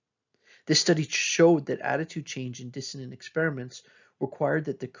 This study showed that attitude change in dissonant experiments required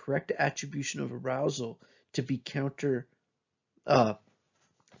that the correct attribution of arousal to be let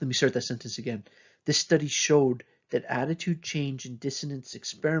me start that sentence again. This study showed that attitude change in dissonance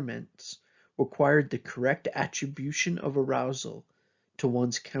experiments required the correct attribution of arousal to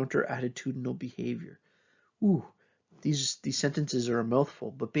one's counter-attitudinal behavior. Ooh, these sentences are a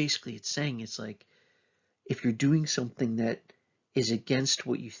mouthful, but basically it's saying it's like if you're doing something that is against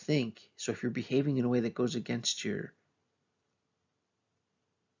what you think, so if you're behaving in a way that goes against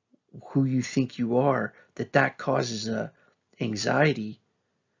who you think you are, that causes anxiety,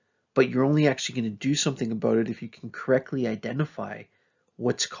 but you're only actually going to do something about it if you can correctly identify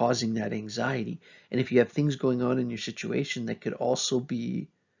what's causing that anxiety. And if you have things going on in your situation that could also be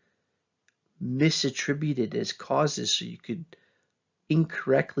misattributed as causes, so you could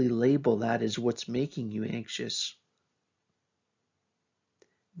incorrectly label that as what's making you anxious,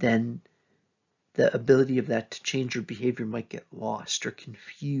 then the ability of that to change your behavior might get lost or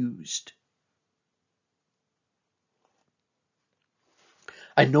confused.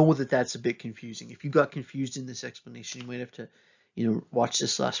 I know that that's a bit confusing. If you got confused in this explanation, you might have to, watch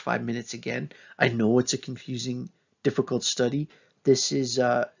this last 5 minutes again. I know it's a confusing, difficult study. This is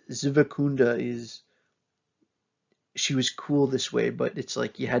Zivakunda she was cool this way, but it's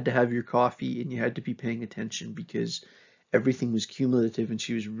like you had to have your coffee and you had to be paying attention because everything was cumulative and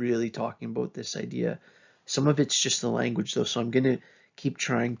she was really talking about this idea. Some of it's just the language though, so I'm going to keep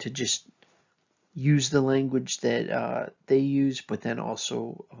trying to just use the language that they use, but then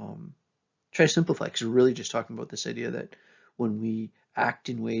also try to simplify, because we're really just talking about this idea that when we act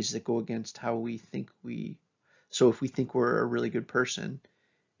in ways that go against how we think so if we think we're a really good person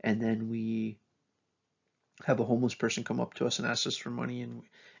and then we have a homeless person come up to us and ask us for money and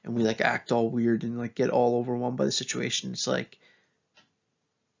we like act all weird and like get all overwhelmed by the situation, it's like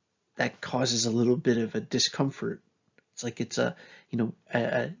that causes a little bit of a discomfort. It's like it's the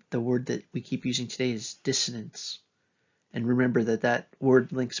word that we keep using today is dissonance. And remember that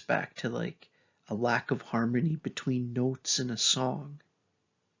word links back to like a lack of harmony between notes in a song.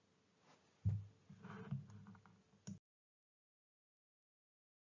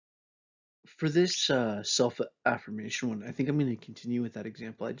 For this self-affirmation one, I think I'm going to continue with that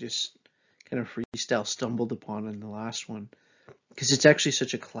example I just kind of freestyle stumbled upon in the last one, because it's actually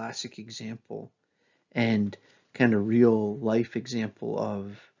such a classic example. and kind of real life example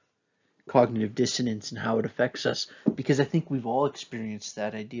of cognitive dissonance and how it affects us, because I think we've all experienced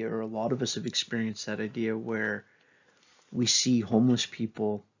that idea, or a lot of us have experienced that idea, where we see homeless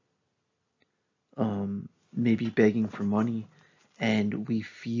people maybe begging for money, and we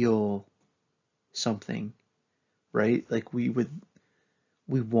feel something, right? Like we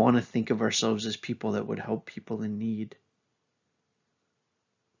want to think of ourselves as people that would help people in need.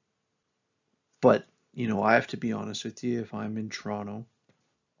 But, I have to be honest with you, if I'm in Toronto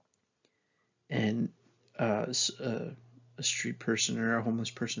and a street person, or a homeless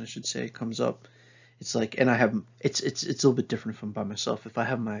person, I should say, comes up, it's like, and I have, it's a little bit different if I'm by myself. If I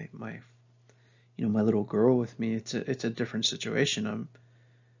have my little girl with me, it's a different situation.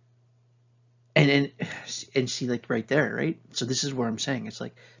 And and see, like, right there, right? So this is where I'm saying it's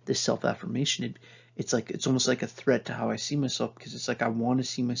like this self-affirmation. It's like, it's almost like a threat to how I see myself, because it's like I want to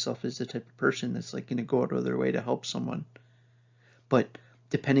see myself as the type of person that's like going to go out of their way to help someone. But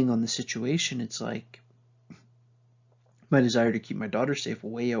depending on the situation, it's like my desire to keep my daughter safe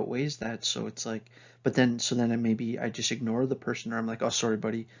way outweighs that. So it's like, but then, so then I just ignore the person, or I'm like, oh, sorry,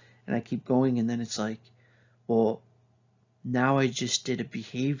 buddy, and I keep going. And then it's like, well, now I just did a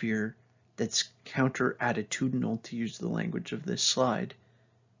behavior that's counter attitudinal, to use the language of this slide,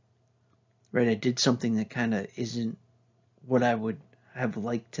 right? I did something that kind of isn't what I would have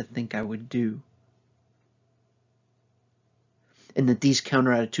liked to think I would do. And that these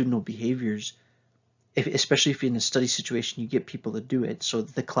counter attitudinal behaviors, especially if you're in a study situation, you get people to do it. So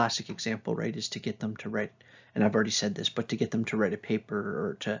the classic example, right, is to get them to write, and I've already said this, but to get them to write a paper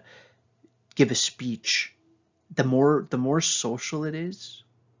or to give a speech. The more social it is,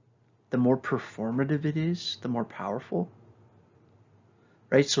 the more performative it is, the more powerful,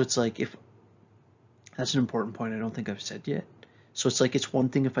 right? So it's like, if that's an important point I don't think I've said yet. So it's like, it's one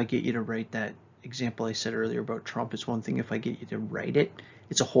thing if I get you to write that example I said earlier about Trump. It's one thing if I get you to write it.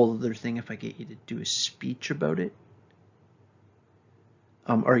 It's a whole other thing if I get you to do a speech about it.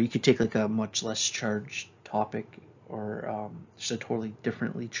 Or you could take like a much less charged topic, or just a totally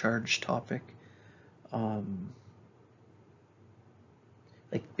differently charged topic. Um,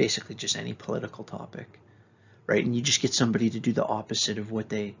 like basically just any political topic, right? And you just get somebody to do the opposite of what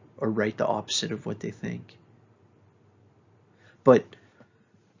they, or write the opposite of what they think. But,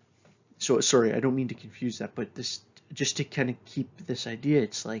 so sorry, I don't mean to confuse that, but this, just to kind of keep this idea,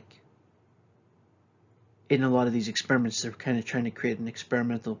 it's like, in a lot of these experiments, they're kind of trying to create an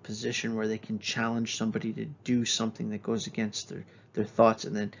experimental position where they can challenge somebody to do something that goes against their thoughts,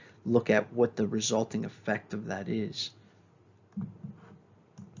 and then look at what the resulting effect of that is.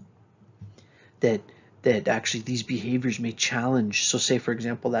 That actually these behaviors may challenge. So say, for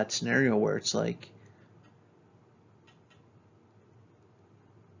example, that scenario where it's like,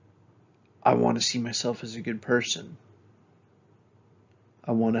 I want to see myself as a good person.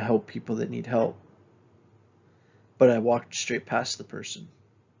 I want to help people that need help. But I walked straight past the person.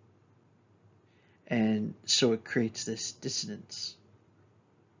 And so it creates this dissonance.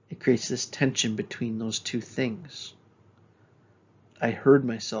 It creates this tension between those two things. I heard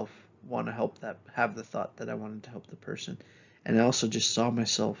myself want to have the thought that I wanted to help the person. And I also just saw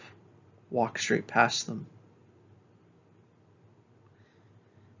myself walk straight past them.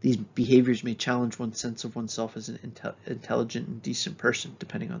 These behaviors may challenge one's sense of oneself as an intelligent and decent person,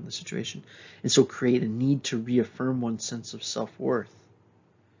 depending on the situation, and so create a need to reaffirm one's sense of self-worth.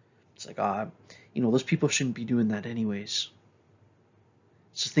 It's like, those people shouldn't be doing that anyways.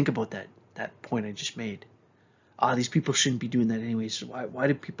 So think about that point I just made. These people shouldn't be doing that anyways. So why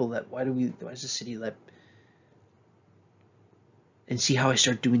does the city let, and see how I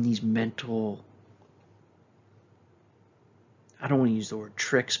start doing these mental, I don't want to use the word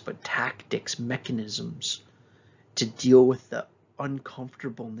tricks, but tactics, mechanisms to deal with the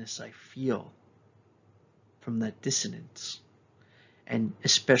uncomfortableness I feel from that dissonance. And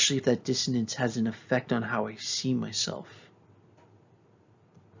especially if that dissonance has an effect on how I see myself.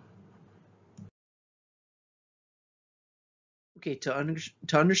 Okay, to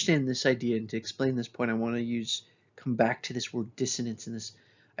understand this idea and to explain this point, I want to come back to this word dissonance, and this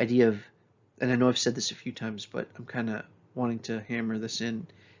idea of, and I know I've said this a few times, but I'm kind of wanting to hammer this in,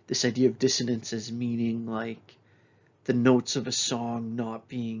 this idea of dissonance as meaning like the notes of a song not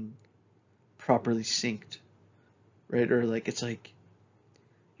being properly synced, right? Or like, it's like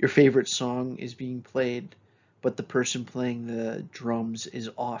your favorite song is being played, but the person playing the drums is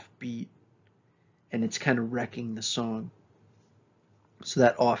offbeat, and it's kind of wrecking the song. So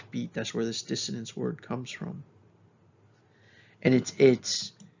that offbeat, that's where this dissonance word comes from. And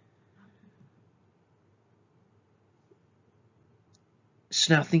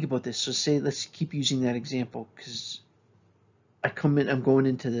So now think about this. So say, let's keep using that example, because I'm going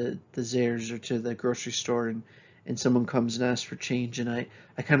into the Zayres or to the grocery store, and someone comes and asks for change, and I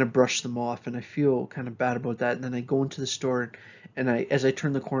kind of brush them off, and I feel kind of bad about that. And then I go into the store, and as I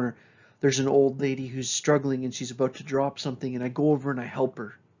turn the corner, there's an old lady who's struggling, and she's about to drop something, and I go over and I help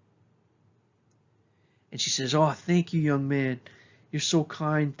her. And she says, "Oh, thank you, young man. You're so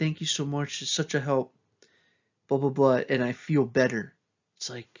kind. Thank you so much. It's such a help." Blah, blah, blah. And I feel better. It's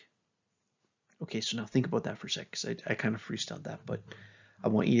like, okay, so now think about that for a sec, because I kind of freestyled that, but I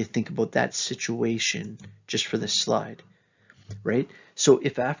want you to think about that situation just for this slide, right? So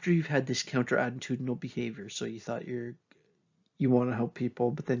if after you've had this counter-attitudinal behavior, so you thought you want to help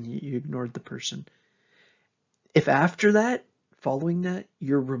people, but then you ignored the person. If after that, following that,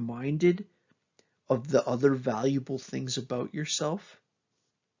 you're reminded of the other valuable things about yourself,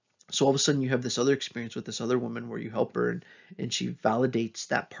 so all of a sudden you have this other experience with this other woman where you help her, and she validates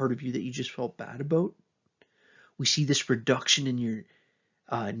that part of you that you just felt bad about. We see this reduction in your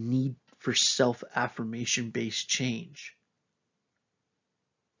need for self-affirmation based change.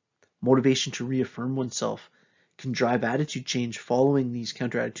 Motivation to reaffirm oneself can drive attitude change following these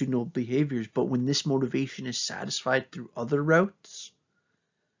counter-attitudinal behaviors, but when this motivation is satisfied through other routes,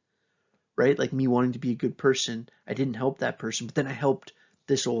 right? Like me wanting to be a good person, I didn't help that person, but then I helped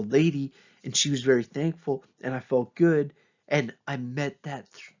this old lady, and she was very thankful, and I felt good, and I met that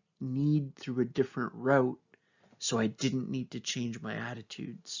need through a different route, so I didn't need to change my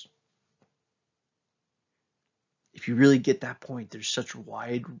attitudes. If you really get that point, there's such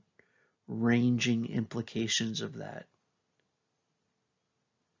wide ranging implications of that.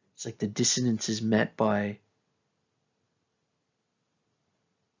 It's like the dissonance is met by,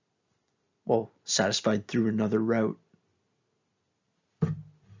 well, satisfied through another route.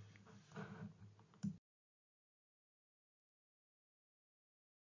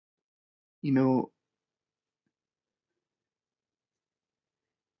 You know,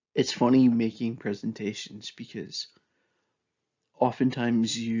 it's funny making presentations, because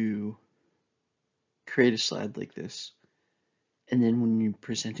oftentimes you create a slide like this, and then when you're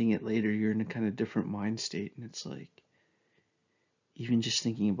presenting it later, you're in a kind of different mind state, and it's like, even just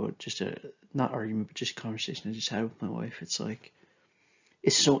thinking about just a, not argument, but just conversation I just had with my wife, it's like,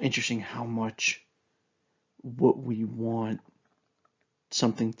 it's so interesting how much what we want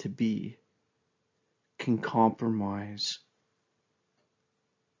something to be can compromise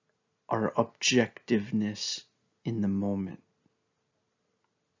our objectiveness in the moment.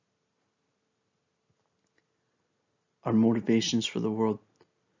 Our motivations for the world,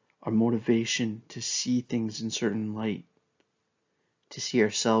 our motivation to see things in certain light, to see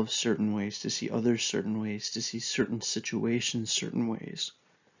ourselves certain ways, to see others certain ways, to see certain situations certain ways,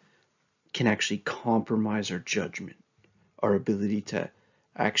 can actually compromise our judgment, our ability to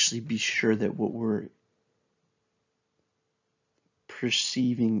actually be sure that what we're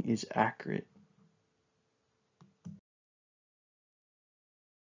perceiving is accurate.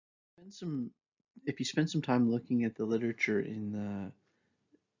 If you spend some time looking at the literature in the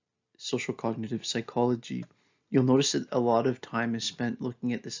social cognitive psychology, you'll notice that a lot of time is spent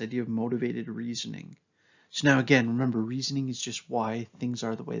looking at this idea of motivated reasoning. So now again, remember, reasoning is just why things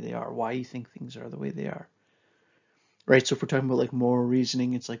are the way they are, why you think things are the way they are. Right? So if we're talking about like moral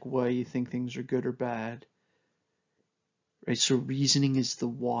reasoning, it's like why you think things are good or bad. Right? So reasoning is the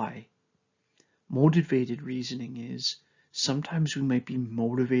why. Motivated reasoning is sometimes we might be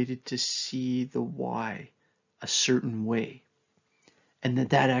motivated to see the why a certain way. And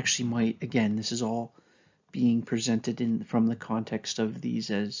that actually might, again, this is all being presented in from the context of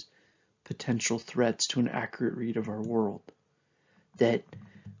these as potential threats to an accurate read of our world. That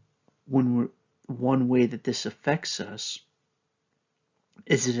one way that this affects us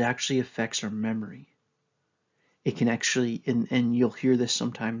is it actually affects our memory. It can actually, and you'll hear this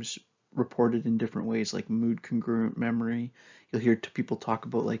sometimes reported in different ways, like mood congruent memory. You'll hear people talk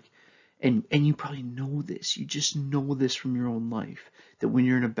about like, and you probably know this, you just know this from your own life, that when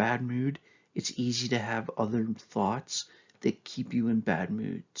you're in a bad mood, it's easy to have other thoughts that keep you in bad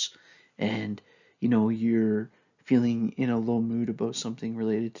moods. And you're feeling in a low mood about something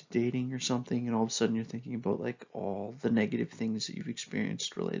related to dating or something, and all of a sudden you're thinking about like all the negative things that you've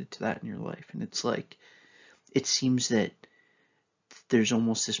experienced related to that in your life. And it's like, it seems that there's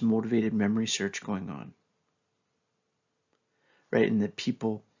almost this motivated memory search going on, right? And that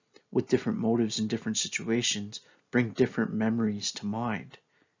people with different motives in different situations bring different memories to mind.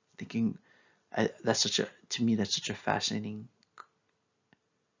 Thinking to me, that's such a fascinating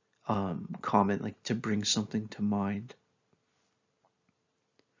comment, like to bring something to mind,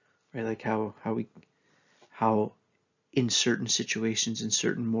 right? Like how in certain situations, in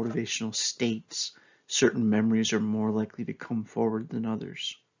certain motivational states, certain memories are more likely to come forward than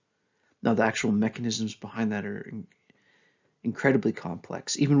others. Now, the actual mechanisms behind that are incredibly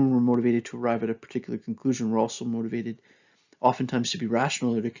complex. Even when we're motivated to arrive at a particular conclusion, we're also motivated oftentimes to be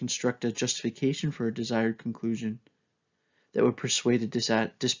rational or to construct a justification for a desired conclusion that would persuade a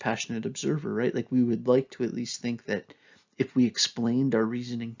dispassionate observer, right? Like we would like to at least think that if we explained our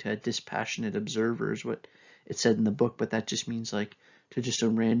reasoning to a dispassionate observer is what it said in the book, but that just means like to just a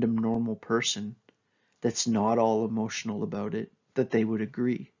random normal person that's not all emotional about it, that they would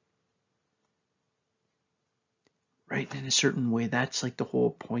agree. Right? In a certain way, that's like the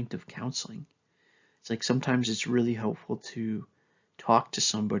whole point of counseling. It's like sometimes it's really helpful to talk to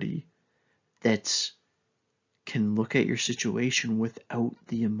somebody that's can look at your situation without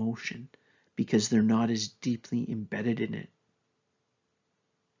the emotion because they're not as deeply embedded in it.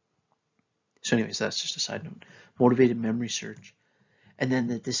 So anyways, that's just a side note. Motivated memory search. And then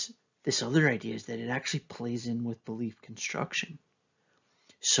that this other idea is that it actually plays in with belief construction.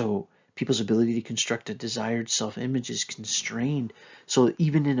 So people's ability to construct a desired self-image is constrained. So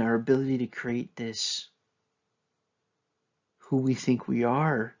even in our ability to create this who we think we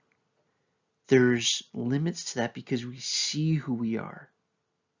are, there's limits to that because we see who we are.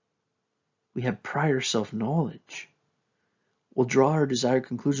 We have prior self-knowledge. We'll draw our desired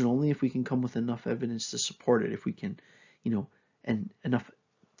conclusion only if we can come with enough evidence to support it, if we can, and enough,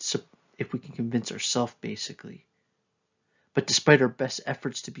 if we can convince ourselves, basically. But despite our best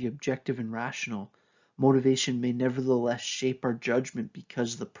efforts to be objective and rational, motivation may nevertheless shape our judgment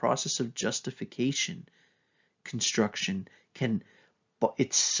because the process of justification construction can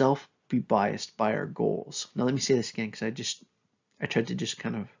itself be biased by our goals. Now let me say this again because I tried to just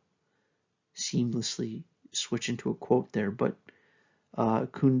kind of seamlessly switch into a quote there, but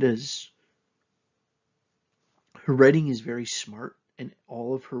Kunda's, her writing is very smart and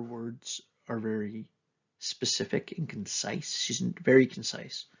all of her words are very specific and concise. She's very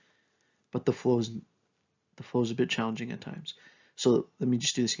concise, but the flow is a bit challenging at times. So let me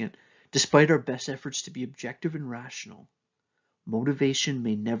just do this again. Despite our best efforts to be objective and rational, motivation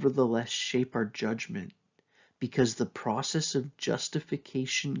may nevertheless shape our judgment because the process of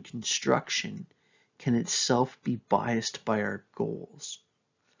justification construction can itself be biased by our goals.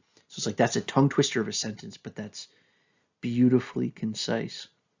 So it's like that's a tongue twister of a sentence, but that's beautifully concise.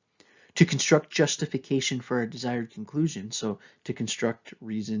 To construct justification for a desired conclusion, so to construct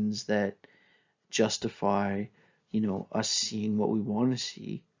reasons that justify, us seeing what we want to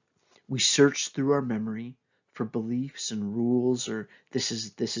see, we search through our memory for beliefs and rules, or this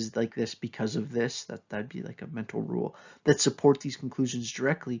is like this because of this, that'd be like a mental rule that support these conclusions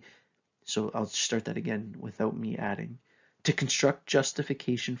directly. So I'll start that again without me adding. To construct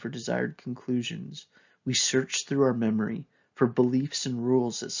justification for desired conclusions, we search through our memory for beliefs and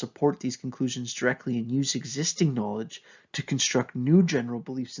rules that support these conclusions directly and use existing knowledge to construct new general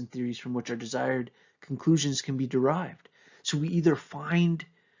beliefs and theories from which our desired conclusions can be derived. So we either find,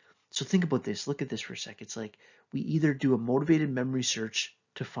 so think about this, look at this for a sec. It's like we either do a motivated memory search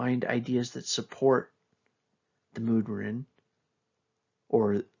to find ideas that support the mood we're in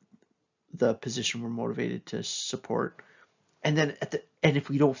or the position we're motivated to support. And then and if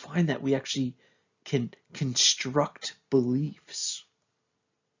we don't find that, we actually can construct beliefs.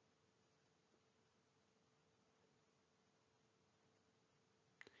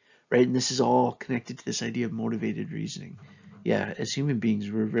 Right? And this is all connected to this idea of motivated reasoning. Yeah, as human beings,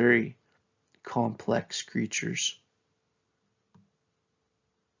 we're very complex creatures,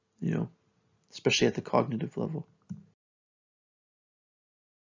 especially at the cognitive level.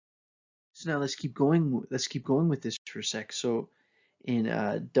 So now let's keep going with this for a sec. So in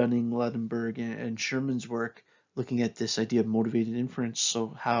Dunning, Ladenburg, and Sherman's work, looking at this idea of motivated inference,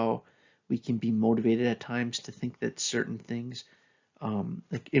 so how we can be motivated at times to think that certain things,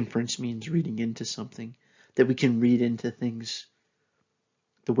 like inference means reading into something, that we can read into things,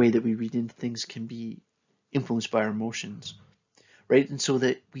 the way that we read into things can be influenced by our emotions. Right, and so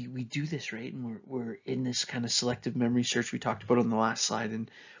that we do this, right, and we're in this kind of selective memory search we talked about on the last slide,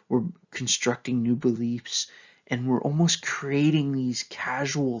 and we're constructing new beliefs, and we're almost creating these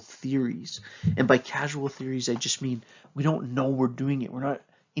casual theories. And by casual theories, I just mean we don't know we're doing it. We're not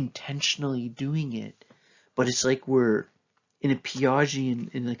intentionally doing it, but it's like we're in a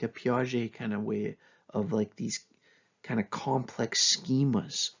Piaget, in like a Piaget kind of way of like these kind of complex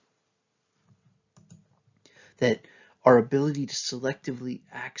schemas that our ability to selectively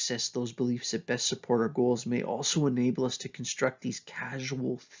access those beliefs that best support our goals may also enable us to construct these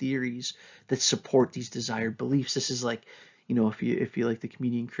casual theories that support these desired beliefs. This is like, if you like the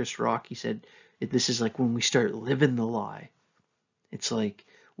comedian Chris Rock, he said, This is like when we start living the lie. It's like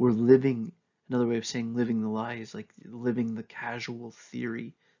we're living, another way of saying living the lie is like living the casual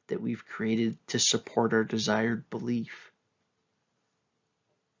theory that we've created to support our desired belief.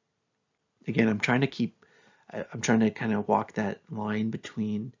 Again, I'm trying to kind of walk that line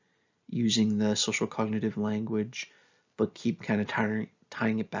between using the social cognitive language, but keep kind of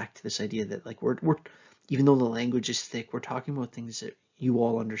tying it back to this idea that like we're even though the language is thick, we're talking about things that you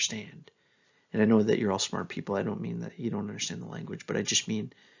all understand. And I know that you're all smart people. I don't mean that you don't understand the language, but I just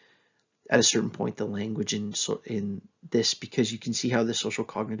mean at a certain point the language in this, because you can see how the social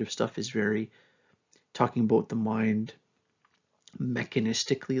cognitive stuff is very talking about the mind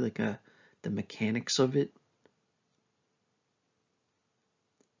mechanistically, like the mechanics of it.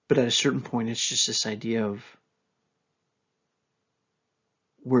 But at a certain point, it's just this idea of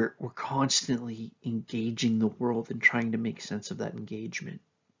we're constantly engaging the world and trying to make sense of that engagement.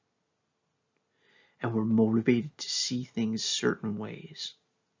 And we're motivated to see things certain ways.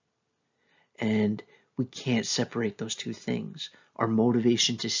 And we can't separate those two things. Our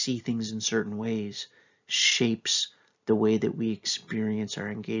motivation to see things in certain ways shapes the way that we experience our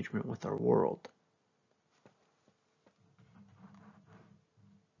engagement with our world.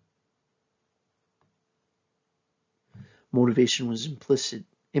 Motivation was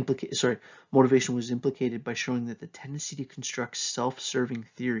implicated by showing that the tendency to construct self-serving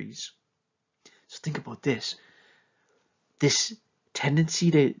theories. So think about this. This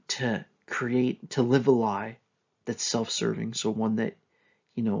tendency to live a lie that's self-serving, so one that,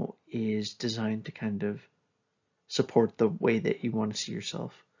 is designed to kind of support the way that you want to see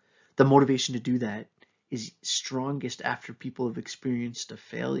yourself. The motivation to do that is strongest after people have experienced a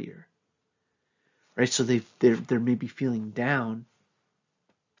failure, right? So they're maybe feeling down.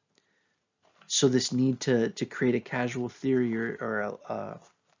 So this need to create a casual theory or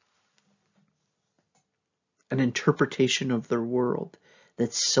an interpretation of their world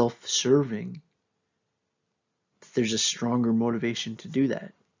that's self-serving, there's a stronger motivation to do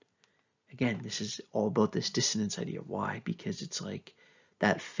that. Again, this is all about this dissonance idea. Why? Because it's like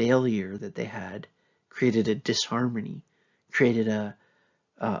that failure that they had created a disharmony, created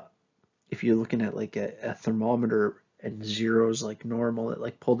if you're looking at like a thermometer and zero's like normal, it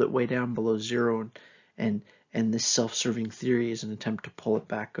like pulled it way down below zero, and this self-serving theory is an attempt to pull it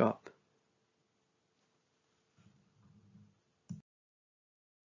back up.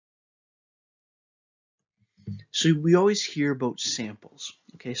 So we always hear about samples.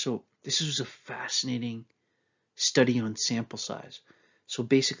 Okay, so this is a fascinating study on sample size. So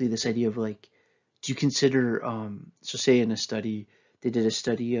basically this idea of like, do you consider, so say in a study, they did a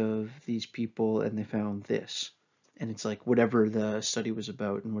study of these people and they found this. And it's like whatever the study was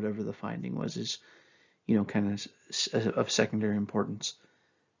about and whatever the finding was is, kind of secondary importance.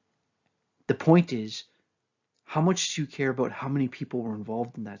 The point is, how much do you care about how many people were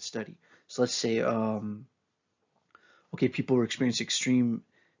involved in that study? So let's say, okay, people were experiencing extreme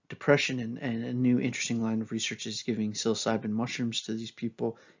depression, and a new interesting line of research is giving psilocybin mushrooms to these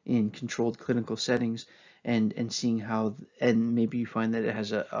people in controlled clinical settings and seeing how, and maybe you find that it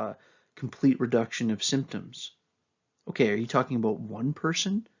has a complete reduction of symptoms. Okay, are you talking about one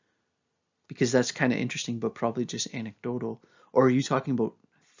person? Because that's kind of interesting, but probably just anecdotal. Or are you talking about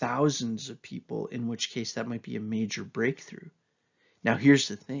thousands of people, in which case that might be a major breakthrough? Now, here's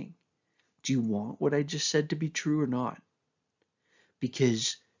the thing. Do you want what I just said to be true or not?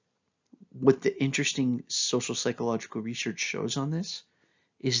 Because what the interesting social psychological research shows on this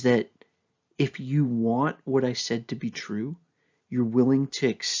is that if you want what I said to be true, you're willing to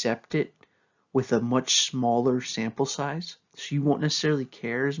accept it with a much smaller sample size. So you won't necessarily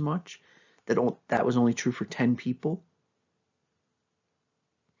care as much that that was only true for 10 people.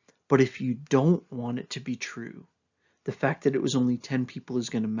 But if you don't want it to be true, the fact that it was only 10 people is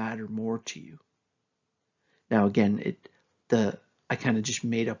going to matter more to you. Now again, I kind of just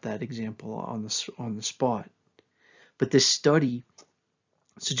made up that example on the spot. But this study,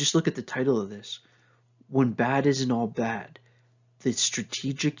 so just look at the title of this. When bad isn't all bad, the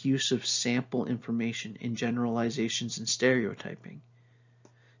strategic use of sample information in generalizations and stereotyping.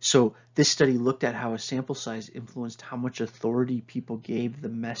 So this study looked at how a sample size influenced how much authority people gave the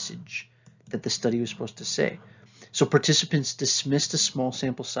message that the study was supposed to say. So participants dismissed a small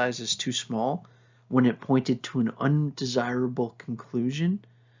sample size as too small when it pointed to an undesirable conclusion,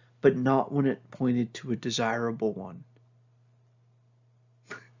 but not when it pointed to a desirable one.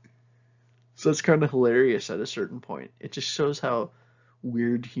 So that's kind of hilarious at a certain point. It just shows how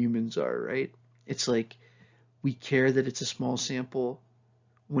weird humans are, right? It's like we care that it's a small sample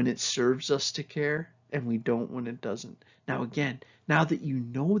when it serves us to care, and we don't when it doesn't. Now again, now that you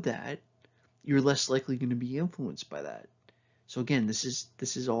know that, you're less likely going to be influenced by that. So again, this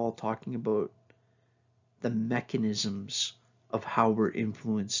is all talking about the mechanisms of how we're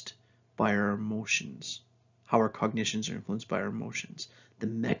influenced by our emotions, how our cognitions are influenced by our emotions, the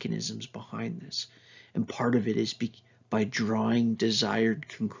mechanisms behind this. And part of it is by drawing desired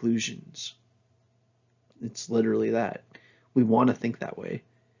conclusions. It's literally that. We want to think that way.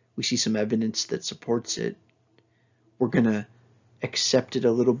 We see some evidence that supports it. We're going to accept it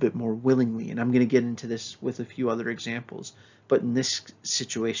a little bit more willingly. And I'm going to get into this with a few other examples. But in this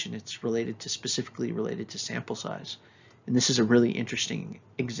situation, it's specifically related to sample size. And this is a really interesting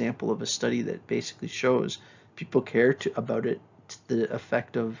example of a study that basically shows people care about it, to the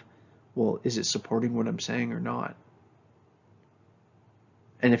effect of, well, is it supporting what I'm saying or not?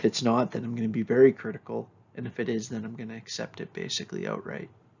 And if it's not, then I'm going to be very critical. And if it is, then I'm going to accept it basically outright.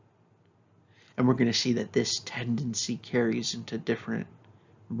 And we're going to see that this tendency carries into different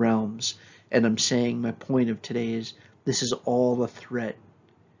realms. And I'm saying my point of today is this is all a threat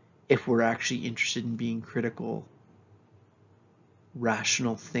if we're actually interested in being critical,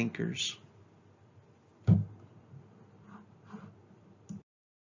 rational thinkers.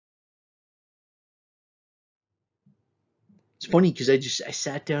 It's funny because I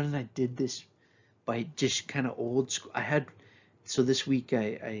sat down and I did this by just kind of old school. So this week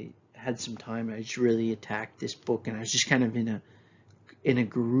I had some time. I just really attacked this book, and I was just kind of in a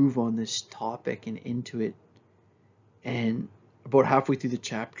groove on this topic and into it. And about halfway through the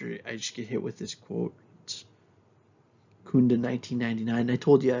chapter, I just get hit with this quote. It's Kunda 1999. I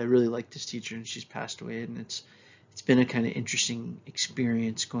told you I really like this teacher, and she's passed away, and it's been a kind of interesting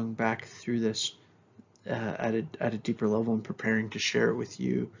experience going back through this at a deeper level and preparing to share it with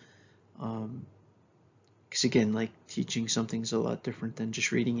you. Because again, like, teaching something's a lot different than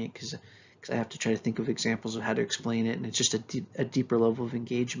just reading it, because I have to try to think of examples of how to explain it, and it's just a deeper level of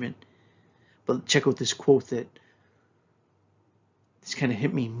engagement. But check out this quote that this kind of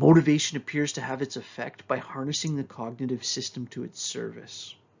hit me. Motivation appears to have its effect by harnessing the cognitive system to its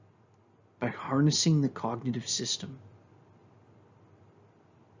service. By harnessing the cognitive system.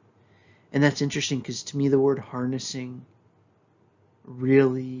 And that's interesting because to me the word harnessing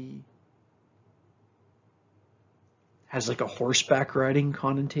really has like a horseback riding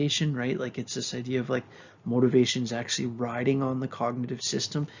connotation, right? Like, it's this idea of like motivation is actually riding on the cognitive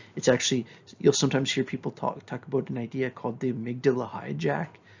system. It's actually, you'll sometimes hear people talk about an idea called the amygdala hijack,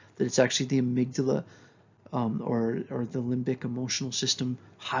 that it's actually the amygdala or the limbic emotional system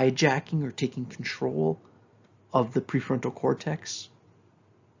hijacking or taking control of the prefrontal cortex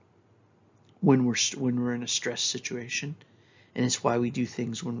when we're in a stress situation. And it's why we do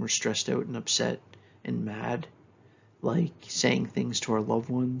things when we're stressed out and upset and mad, like saying things to our loved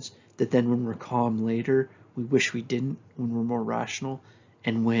ones that then when we're calm later, we wish we didn't, when we're more rational,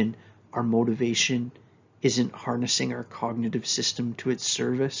 and when our motivation isn't harnessing our cognitive system to its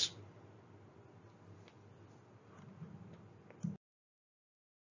service.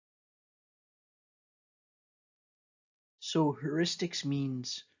 So heuristics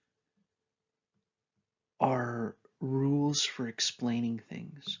means our rules for explaining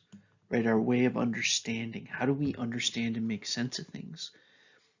things, right? Our way of understanding. How do we understand and make sense of things?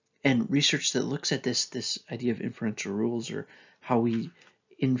 And research that looks at this idea of inferential rules, or how we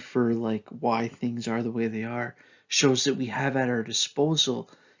infer like why things are the way they are, shows that we have at our disposal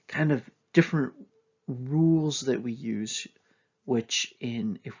kind of different rules that we use, which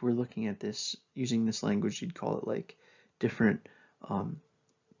if we're looking at this using this language, you'd call it like different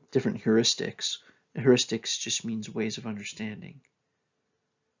different heuristics. Heuristics just means ways of understanding,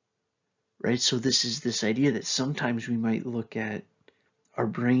 right? So this is this idea that sometimes we might look at, our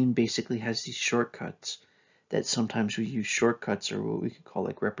brain basically has these shortcuts, that sometimes we use shortcuts, or what we could call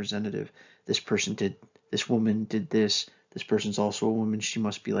like representative. This woman did this person's also a woman, she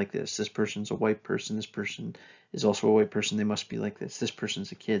must be like this person's a white person, this person is also a white person, they must be like this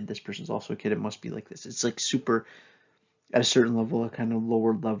person's a kid, this person's also a kid, it must be like this. It's like super, at a certain level, a kind of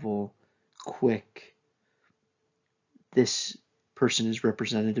lower level, quick, this person is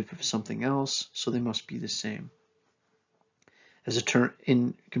representative of something else, so they must be the same. As a term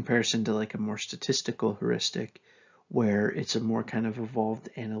in comparison to like a more statistical heuristic, where it's a more kind of evolved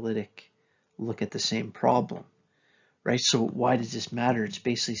analytic look at the same problem, right? So why does this matter? It's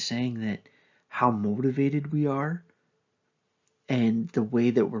basically saying that how motivated we are and the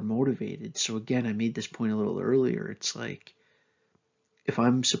way that we're motivated. So again, I made this point a little earlier. It's like, if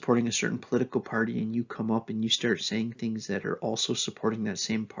I'm supporting a certain political party and you come up and you start saying things that are also supporting that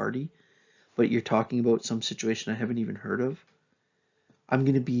same party, but you're talking about some situation I haven't even heard of, I'm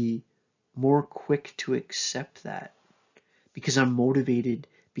going to be more quick to accept that because I'm motivated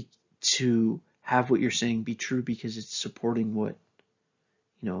to have what you're saying be true because it's supporting what,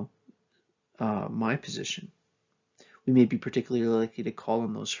 my position. We may be particularly likely to call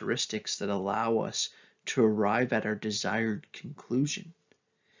on those heuristics that allow us to arrive at our desired conclusion.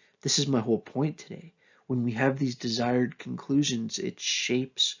 This is my whole point today. When we have these desired conclusions, it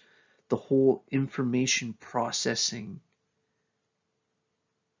shapes the whole information processing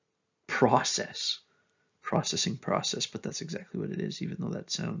process. Processing process, but that's exactly what it is, even though that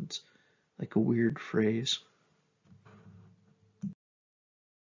sounds like a weird phrase.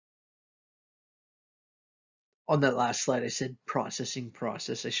 On that last slide, I said processing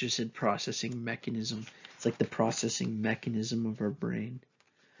process. I should have said processing mechanism. It's like the processing mechanism of our brain.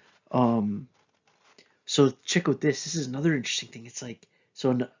 So check out this. This is another interesting thing. It's like,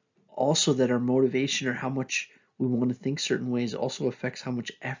 so also that our motivation or how much we want to think certain ways also affects how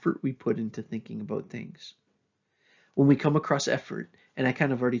much effort we put into thinking about things. When we come across effort, and I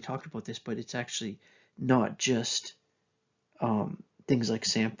kind of already talked about this, but it's actually not just things like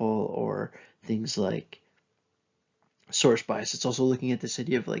sample or things like source bias. It's also looking at this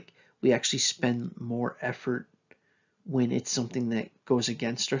idea of like we actually spend more effort when it's something that goes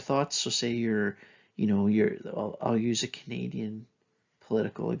against our thoughts. So say I'll use a Canadian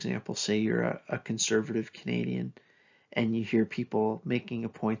political example. Say you're a conservative Canadian and you hear people making a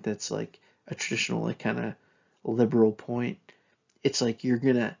point that's like a traditional, like kind of liberal point. It's like you're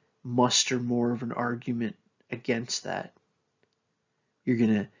gonna muster more of an argument against that. You're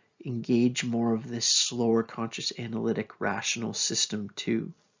gonna engage more of this slower, conscious, analytic, rational system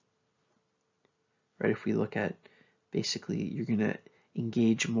too. Right? If we look at basically, you're gonna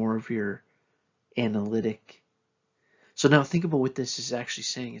engage more of your analytic. So now think about what this is actually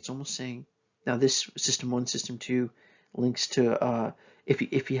saying. It's almost saying, now this system 1, system 2 links to,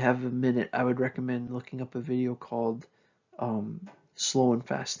 if you have a minute, I would recommend looking up a video called Slow and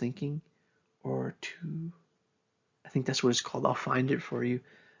Fast Thinking, or I think that's what it's called. I'll find it for you.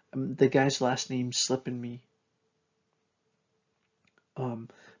 The guy's last name's slipping me.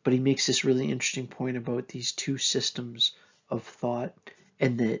 But he makes this really interesting point about these two systems of thought,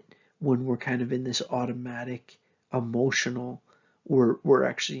 and that when we're kind of in this automatic emotional, we're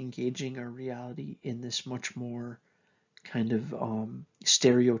actually engaging our reality in this much more kind of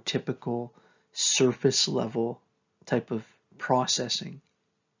stereotypical surface level type of processing.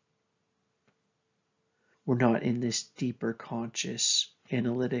 We're not in this deeper conscious,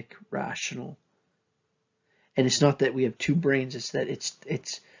 analytic, rational. And it's not that we have two brains, it's that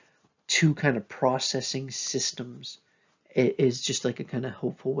it's two kind of processing systems. It is just like a kind of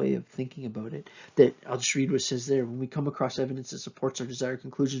hopeful way of thinking about it. That I'll just read what it says there. When we come across evidence that supports our desired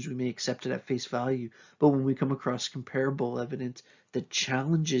conclusions, we may accept it at face value. But when we come across comparable evidence that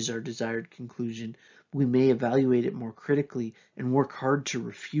challenges our desired conclusion, we may evaluate it more critically and work hard to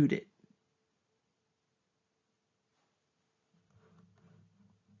refute it.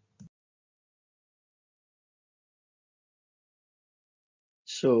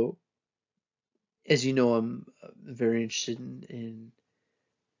 So, as you know, I'm very interested in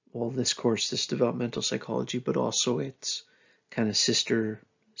this course, this developmental psychology, but also its kind of sister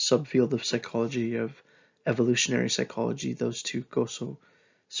subfield of psychology, of evolutionary psychology. Those two go so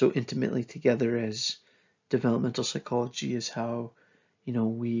intimately together, as developmental psychology is how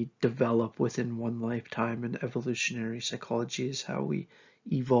we develop within one lifetime, and evolutionary psychology is how we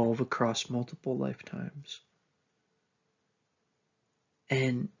evolve across multiple lifetimes.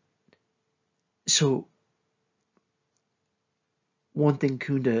 And so one thing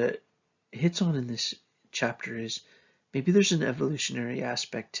Kunda hits on in this chapter is maybe there's an evolutionary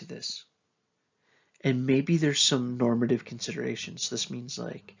aspect to this. And maybe there's some normative considerations. This means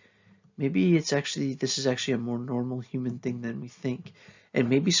like maybe this is actually a more normal human thing than we think. And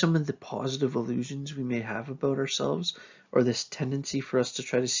maybe some of the positive illusions we may have about ourselves, or this tendency for us to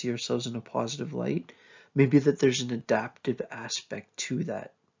try to see ourselves in a positive light, maybe that there's an adaptive aspect to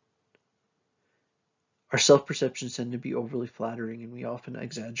that. Our self-perceptions tend to be overly flattering, and we often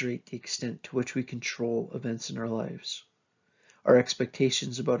exaggerate the extent to which we control events in our lives. Our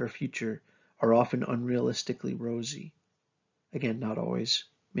expectations about our future are often unrealistically rosy. Again, not always,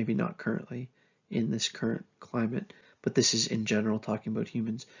 maybe not currently in this current climate, but this is in general talking about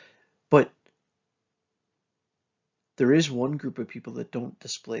humans. But there is one group of people that don't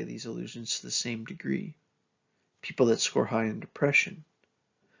display these illusions to the same degree. People that score high in depression.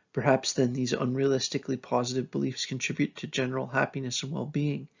 Perhaps then these unrealistically positive beliefs contribute to general happiness and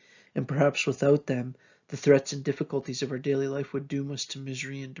well-being, and perhaps without them, the threats and difficulties of our daily life would doom us to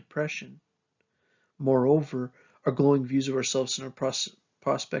misery and depression. Moreover, our glowing views of ourselves and our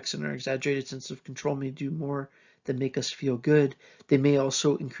prospects and our exaggerated sense of control may do more that make us feel good. They may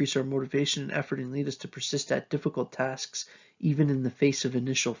also increase our motivation and effort and lead us to persist at difficult tasks, even in the face of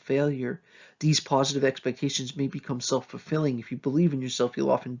initial failure. These positive expectations may become self-fulfilling. If you believe in yourself, you'll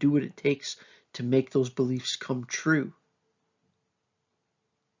often do what it takes to make those beliefs come true.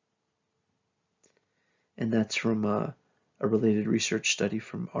 And that's from a related research study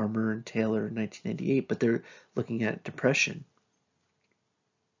from Armour and Taylor in 1998, but they're looking at depression,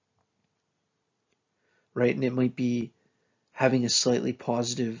 right? And it might be having a slightly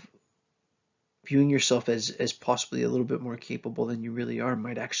positive, viewing yourself as possibly a little bit more capable than you really are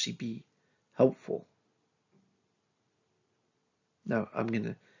might actually be helpful. Now, I'm going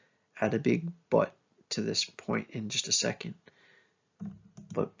to add a big but to this point in just a second.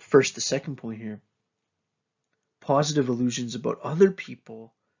 But first, the second point here, positive illusions about other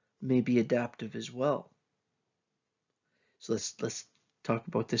people may be adaptive as well. So let's talk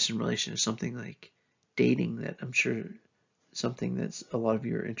about this in relation to something like dating, that I'm sure something that's a lot of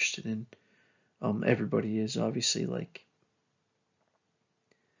you are interested in. Everybody is, obviously. Like,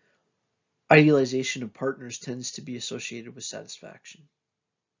 idealization of partners tends to be associated with satisfaction.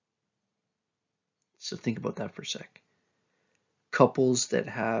 So think about that for a sec. Couples that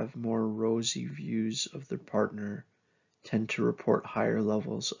have more rosy views of their partner tend to report higher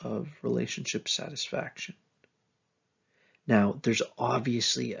levels of relationship satisfaction. Now, there's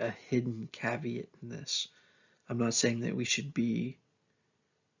obviously a hidden caveat in this. I'm not saying that we should be,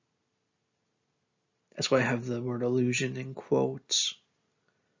 that's why I have the word illusion in quotes.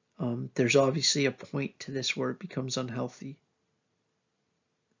 There's obviously a point to this where it becomes unhealthy.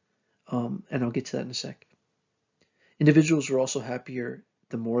 And I'll get to that in a sec. Individuals were also happier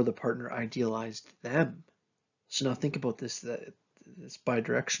the more the partner idealized them. So now think about this, that it's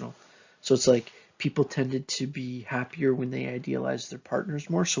bidirectional. So it's like people tended to be happier when they idealized their partners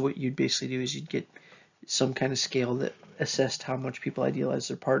more. So what you'd basically do is you'd get some kind of scale that assessed how much people idealize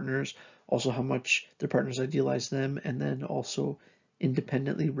their partners, also how much their partners idealize them, and then also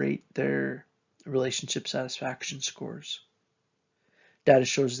independently rate their relationship satisfaction scores. Data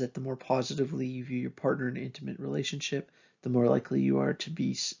shows that the more positively you view your partner in an intimate relationship, the more likely you are to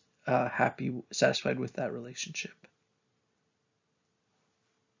be happy, satisfied with that relationship.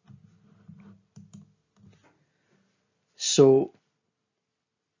 So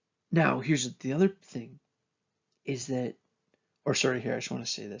now here's the other thing is that, or sorry, here, I just want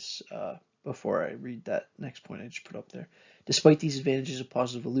to say this before I read that next point I just put up there. Despite these advantages of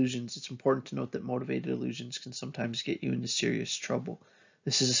positive illusions, it's important to note that motivated illusions can sometimes get you into serious trouble.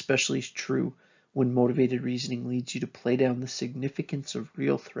 This is especially true when motivated reasoning leads you to play down the significance of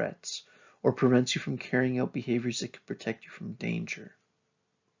real threats or prevents you from carrying out behaviors that could protect you from danger.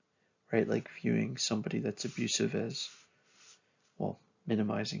 Right? Like viewing somebody that's abusive as, well,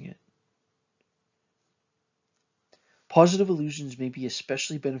 minimizing it. Positive illusions may be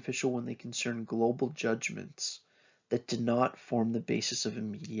especially beneficial when they concern global judgments that do not form the basis of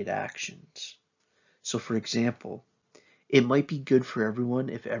immediate actions. So, for example, it might be good for everyone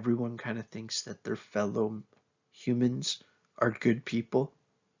if everyone kind of thinks that their fellow humans are good people,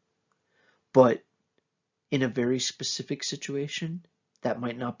 but in a very specific situation, that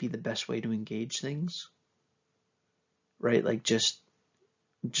might not be the best way to engage things, right? Like just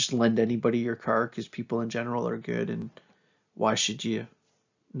lend anybody your car because people in general are good, and why should you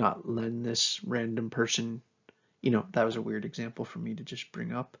not lend this random person? You know, that was a weird example for me to just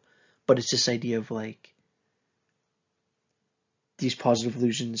bring up, but it's this idea of like these positive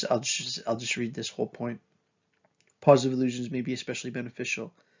illusions. I'll just read this whole point. Positive illusions may be especially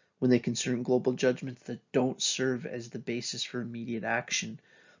beneficial when they concern global judgments that don't serve as the basis for immediate action,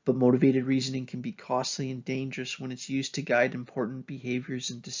 but motivated reasoning can be costly and dangerous when it's used to guide important behaviors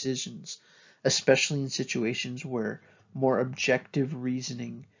and decisions, especially in situations where more objective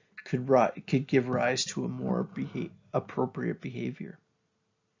reasoning could give rise to a more appropriate behavior.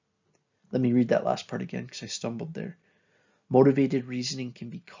 Let me read that last part again because I stumbled there. Motivated reasoning can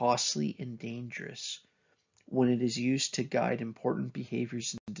be costly and dangerous when it is used to guide important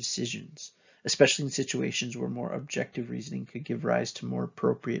behaviors and decisions, especially in situations where more objective reasoning could give rise to more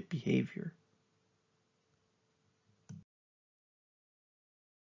appropriate behavior.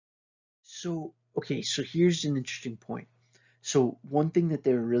 So, okay, so here's an interesting point. So one thing that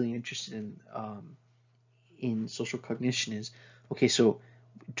they were really interested in social cognition is, okay, so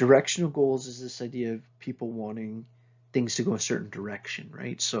directional goals is this idea of people wanting things to go a certain direction,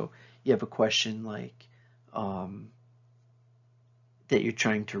 right? So you have a question like that you're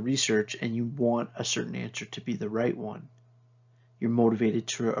trying to research and you want a certain answer to be the right one. You're motivated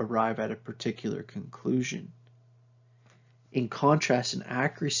to arrive at a particular conclusion. In contrast, an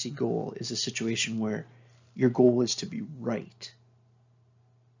accuracy goal is a situation where Your goal is to be right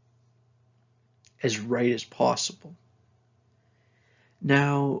as possible.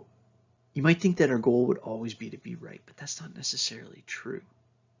 Now, you might think that our goal would always be to be right, but that's not necessarily true.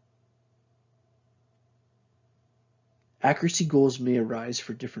 Accuracy goals may arise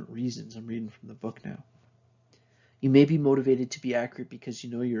for different reasons. I'm reading from the book now. You may be motivated to be accurate because you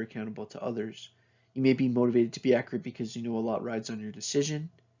know you're accountable to others. You may be motivated to be accurate because you know a lot rides on your decision.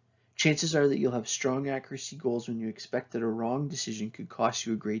 Chances are that you'll have strong accuracy goals when you expect that a wrong decision could cost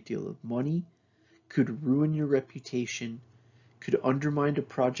you a great deal of money, could ruin your reputation, could undermine a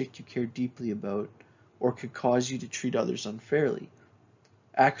project you care deeply about, or could cause you to treat others unfairly.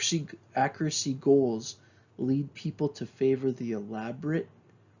 Accuracy goals lead people to favor the elaborate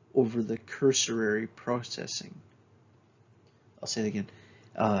over the cursory processing. I'll say it again.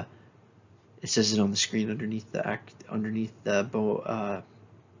 It says it on the screen underneath the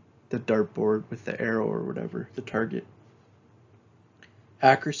dartboard with the arrow or whatever, the target.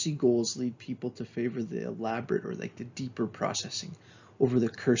 Accuracy goals lead people to favor the elaborate or like the deeper processing over the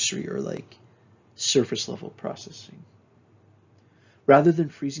cursory or like surface level processing. Rather than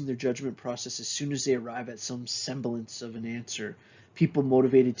freezing their judgment process as soon as they arrive at some semblance of an answer, people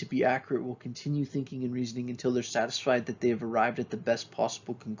motivated to be accurate will continue thinking and reasoning until they're satisfied that they have arrived at the best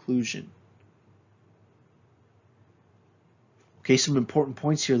possible conclusion. Okay, some important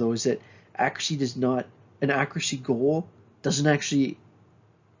points here though is that an accuracy goal doesn't actually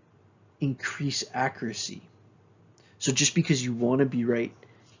increase accuracy. So just because you want to be right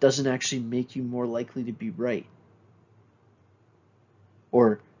doesn't actually make you more likely to be right.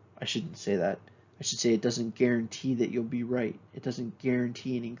 Or I shouldn't say that. I should say it doesn't guarantee that you'll be right. It doesn't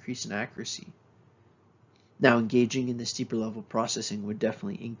guarantee an increase in accuracy. Now, engaging in this deeper level processing would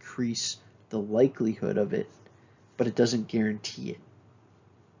definitely increase the likelihood of it, but it doesn't guarantee it.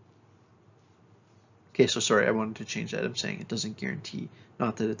 Okay, so sorry, I wanted to change that. I'm saying it doesn't guarantee,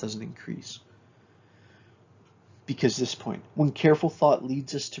 not that it doesn't increase. Because this point, when careful thought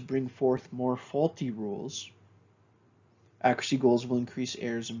leads us to bring forth more faulty rules, accuracy goals will increase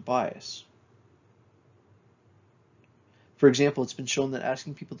errors and bias. For example, it's been shown that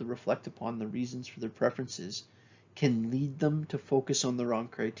asking people to reflect upon the reasons for their preferences can lead them to focus on the wrong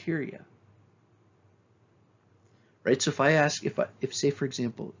criteria. Right? So if I ask, if say for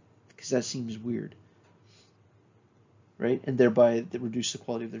example, because that seems weird, right? And thereby they reduce the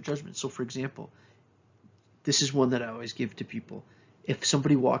quality of their judgment. So for example, this is one that I always give to people. If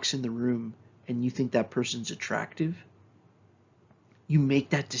somebody walks in the room and you think that person's attractive, you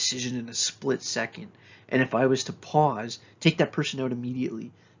make that decision in a split second. And if I was to pause, take that person out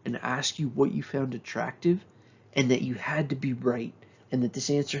immediately and ask you what you found attractive and that you had to be right and that this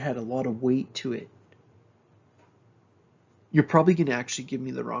answer had a lot of weight to it, you're probably going to actually give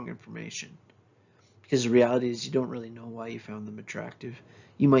me the wrong information. Because the reality is you don't really know why you found them attractive.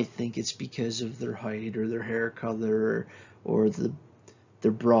 You might think it's because of their height or their hair color or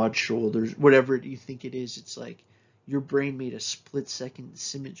their broad shoulders, whatever you think it is. It's like your brain made a split-second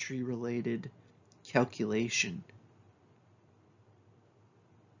symmetry-related calculation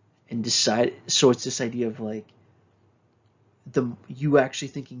and decide. So it's this idea of like you actually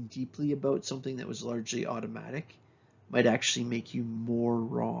thinking deeply about something that was largely automatic might actually make you more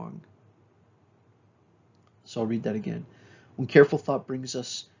wrong. So I'll read that again. When careful thought brings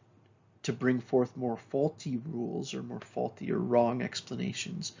us to bring forth more faulty rules or more faulty or wrong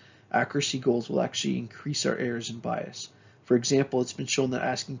explanations, accuracy goals will actually increase our errors and bias. For example, it's been shown that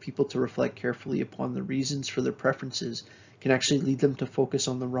asking people to reflect carefully upon the reasons for their preferences can actually lead them to focus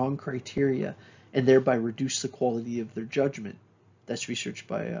on the wrong criteria and thereby reduce the quality of their judgment. That's research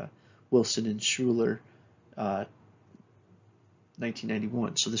by Wilson and Schuler,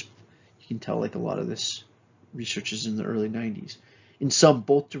 1991. So this, you can tell like a lot of this research is in the early 90s. In sum,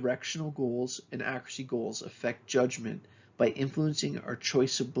 both directional goals and accuracy goals affect judgment by influencing our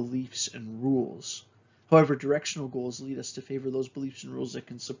choice of beliefs and rules. However, directional goals lead us to favor those beliefs and rules that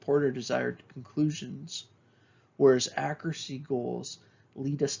can support our desired conclusions, whereas accuracy goals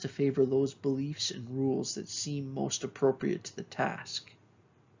lead us to favor those beliefs and rules that seem most appropriate to the task.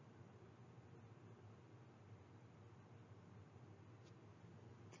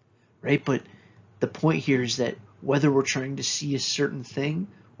 Right? But the point here is that whether we're trying to see a certain thing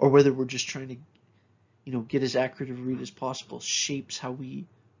or whether we're just trying to, get as accurate of a read as possible shapes how we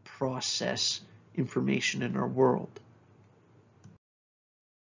process information in our world.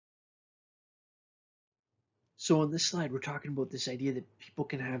 So on this slide, we're talking about this idea that people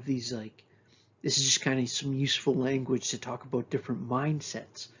can have these this is just kind of some useful language to talk about different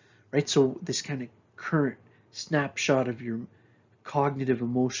mindsets, right? So this kind of current snapshot of your cognitive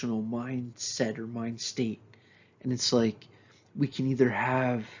emotional mindset or mind state. And it's like we can either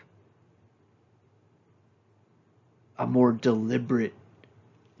have a more deliberate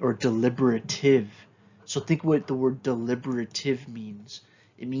or deliberative. So think what the word deliberative means.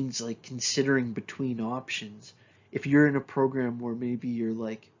 It means like considering between options. If you're in a program where maybe you're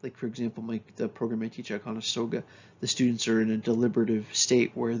like for example, the program I teach at Conestoga, the students are in a deliberative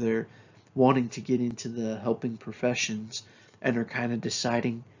state where they're wanting to get into the helping professions and are kind of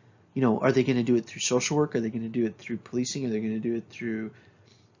deciding, are they going to do it through social work? Are they going to do it through policing? Are they going to do it through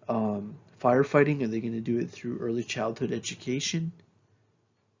firefighting? Are they going to do it through early childhood education?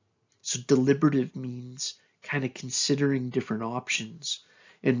 So deliberative means kind of considering different options.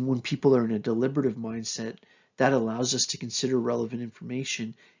 And when people are in a deliberative mindset, that allows us to consider relevant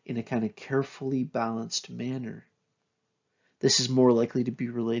information in a kind of carefully balanced manner. This is more likely to be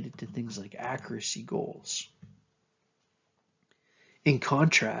related to things like accuracy goals. In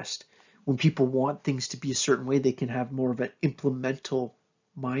contrast, when people want things to be a certain way, they can have more of an implemental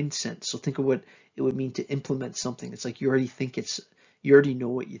mindset. So think of what it would mean to implement something. It's like you already know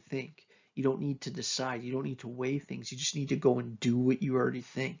what you think. You don't need to decide. You don't need to weigh things. You just need to go and do what you already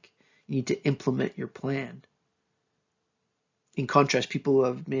think. You need to implement your plan. In contrast, people who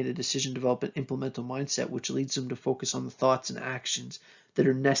have made a decision develop an implemental mindset, which leads them to focus on the thoughts and actions that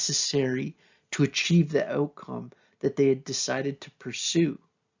are necessary to achieve the outcome that they had decided to pursue.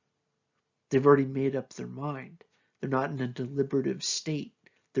 They've already made up their mind. They're not in a deliberative state.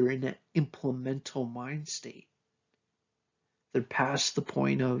 They're in an implemental mind state. They're past the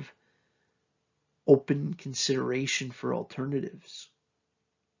point of open consideration for alternatives.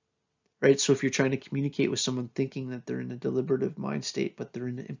 Right? So if you're trying to communicate with someone thinking that they're in a deliberative mind state, but they're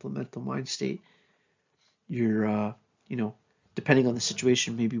in an implemental mind state, you're, depending on the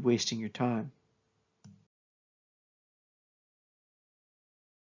situation, maybe wasting your time.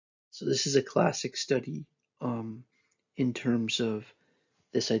 So this is a classic study in terms of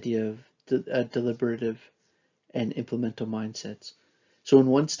this idea of deliberative and implemental mindsets. So in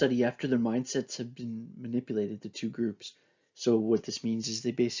one study, after their mindsets have been manipulated to two groups, so what this means is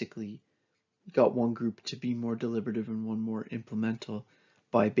they basically got one group to be more deliberative and one more implemental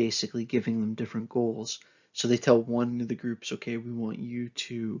by basically giving them different goals. So they tell one of the groups, okay, we want you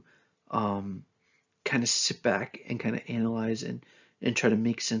to kind of sit back and kind of analyze and try to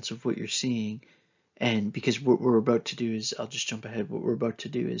make sense of what you're seeing. And because what we're about to do is, I'll just jump ahead, what we're about to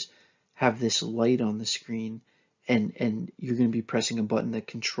do is have this light on the screen and you're going to be pressing a button that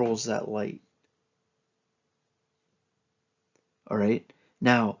controls that light. All right.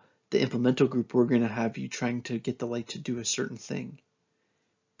 Now, the implemental group, we're going to have you trying to get the light to do a certain thing.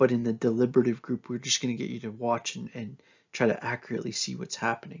 But in the deliberative group, we're just going to get you to watch and try to accurately see what's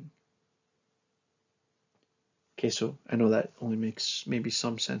happening. Okay, so I know that only makes maybe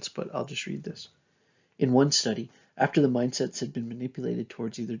some sense, but I'll just read this. In one study, after the mindsets had been manipulated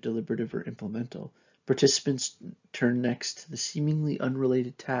towards either deliberative or implemental, participants turned next to the seemingly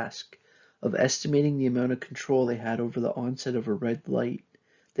unrelated task of estimating the amount of control they had over the onset of a red light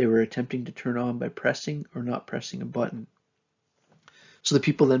they were attempting to turn on by pressing or not pressing a button. So the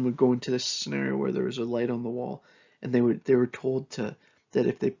people then would go into this scenario where there was a light on the wall, and they were told that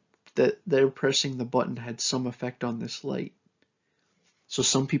if they're pressing the button had some effect on this light. So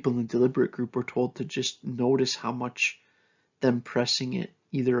some people in the deliberate group were told to just notice how much them pressing it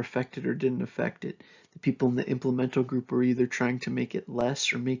either affected or didn't affect it. The people in the implemental group were either trying to make it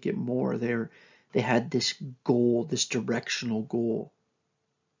less or make it more. They had this goal, this directional goal.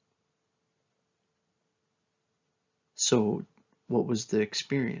 So what was the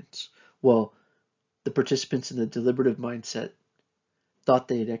experience? Well, the participants in the deliberative mindset thought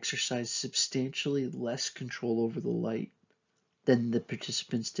they had exercised substantially less control over the light than the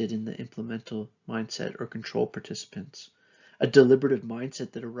participants did in the implemental mindset or control participants. A deliberative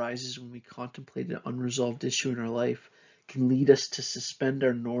mindset that arises when we contemplate an unresolved issue in our life can lead us to suspend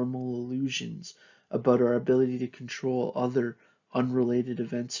our normal illusions about our ability to control other unrelated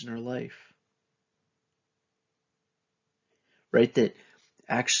events in our life. Right? That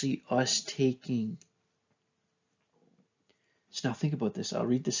actually us taking. So now think about this. I'll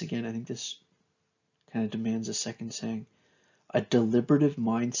read this again. I think this kind of demands a second saying. A deliberative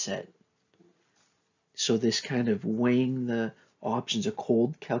mindset. So this kind of weighing the options, a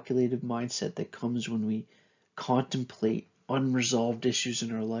cold, calculative mindset that comes when we contemplate unresolved issues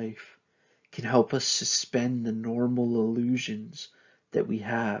in our life can help us suspend the normal illusions that we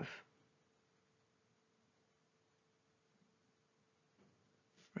have.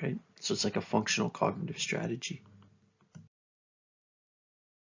 Right? So it's like a functional cognitive strategy.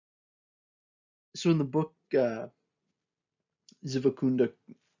 So in the book, Zivakunda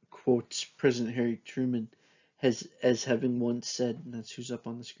quotes President Harry Truman as having once said, and that's who's up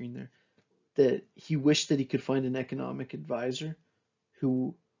on the screen there, that he wished that he could find an economic advisor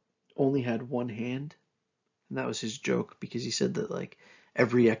who only had one hand. And that was his joke, because he said that like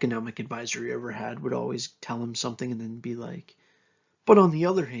every economic advisor he ever had would always tell him something and then be like, but on the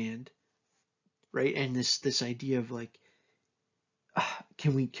other hand, right? And this idea of like,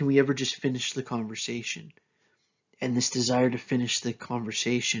 can we ever just finish the conversation? And this desire to finish the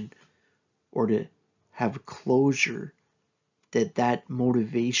conversation or to have closure, that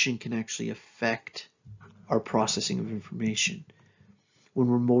motivation can actually affect our processing of information. When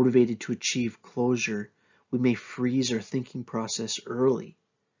we're motivated to achieve closure, we may freeze our thinking process early,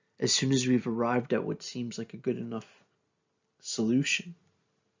 as soon as we've arrived at what seems like a good enough solution.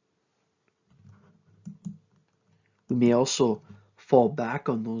 We may also fall back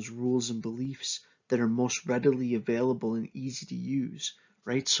on those rules and beliefs that are most readily available and easy to use,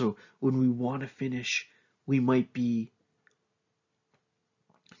 right? So when we want to finish, we might be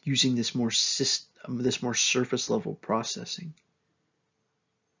using this more surface level processing,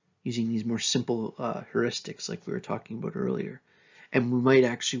 using these more simple heuristics like we were talking about earlier. And we might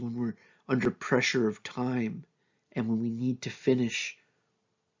actually, when we're under pressure of time and when we need to finish,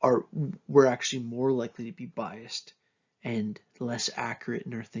 we're actually more likely to be biased and less accurate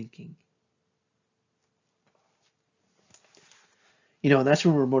in our thinking. And that's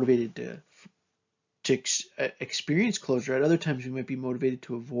when we're motivated to experience closure. At other times, we might be motivated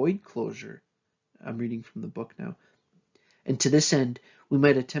to avoid closure. I'm reading from the book now. And to this end, we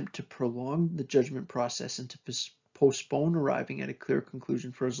might attempt to prolong the judgment process and to postpone arriving at a clear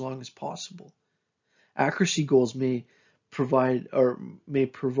conclusion for as long as possible. Accuracy goals may provide or may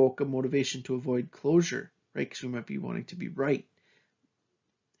provoke a motivation to avoid closure, right? Because we might be wanting to be right.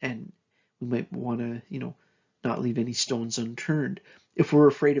 And we might want to, not leave any stones unturned. If we're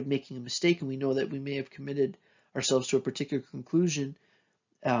afraid of making a mistake and we know that we may have committed ourselves to a particular conclusion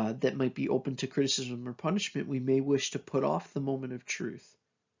that might be open to criticism or punishment, we may wish to put off the moment of truth.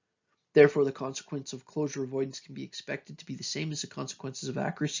 Therefore, the consequence of closure avoidance can be expected to be the same as the consequences of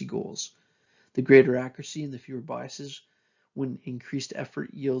accuracy goals. The greater accuracy and the fewer biases, when increased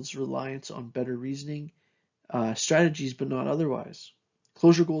effort yields reliance on better reasoning strategies, but not otherwise.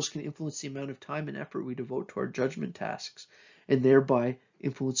 Closure goals can influence the amount of time and effort we devote to our judgment tasks, and thereby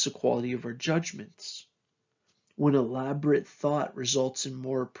influence the quality of our judgments. When elaborate thought results in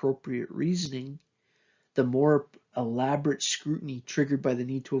more appropriate reasoning, the more elaborate scrutiny triggered by the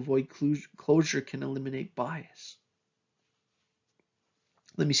need to avoid closure can eliminate bias.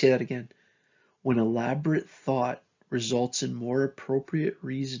 Let me say that again. When elaborate thought results in more appropriate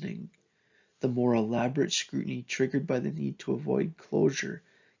reasoning, the more elaborate scrutiny triggered by the need to avoid closure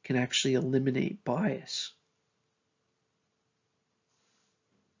can actually eliminate bias.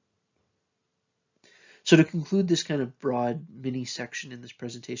 So to conclude this kind of broad mini section in this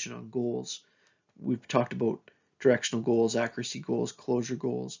presentation on goals, we've talked about directional goals, accuracy goals, closure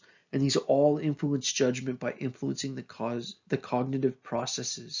goals, and these all influence judgment by influencing the cognitive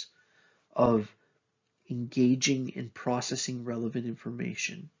processes of engaging and processing relevant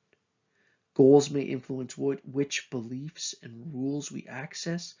information. Goals may influence which beliefs and rules we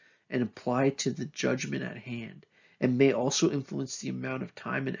access and apply to the judgment at hand, and may also influence the amount of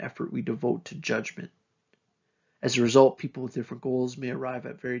time and effort we devote to judgment. As a result, people with different goals may arrive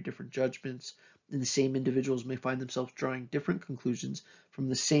at very different judgments, and the same individuals may find themselves drawing different conclusions from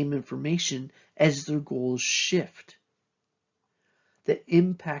the same information as their goals shift. The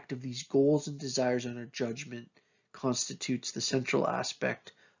impact of these goals and desires on our judgment constitutes the central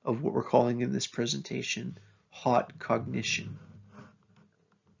aspect of what we're calling in this presentation hot cognition.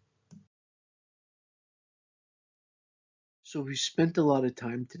 So we spent a lot of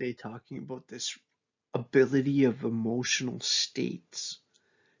time today talking about this ability of emotional states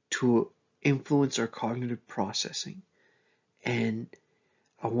to influence our cognitive processing. And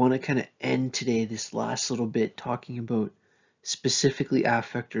I want to kind of end today, this last little bit, talking about specifically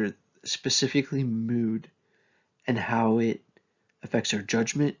affect or specifically mood and how it affects our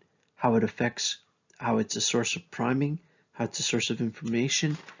judgment, how it's a source of priming, how it's a source of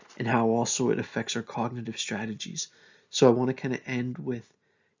information, and how also it affects our cognitive strategies. So I want to kind of end with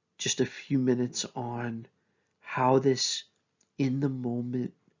just a few minutes on how this in the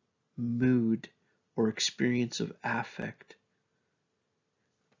moment mood or experience of affect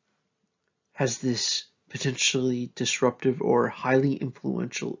has this potentially disruptive or highly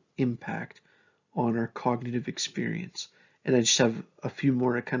influential impact on our cognitive experience. And I just have a few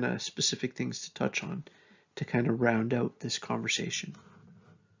more kind of specific things to touch on to kind of round out this conversation.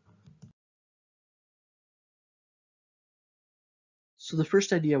 So the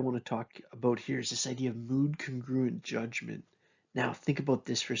first idea I want to talk about here is this idea of mood congruent judgment. Now think about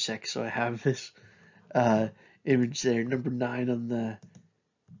this for a sec. So I have this uh, image there, number 9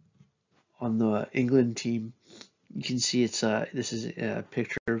 on the England team. You can see this is a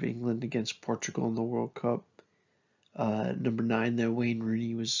picture of England against Portugal in the World Cup. Number 9 there, Wayne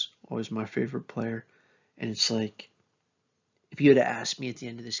Rooney, was always my favorite player, and it's like, if you had asked me at the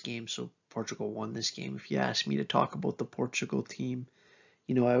end of this game, so Portugal won this game, if you asked me to talk about the Portugal team,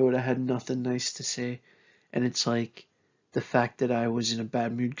 I would have had nothing nice to say. And it's like, the fact that I was in a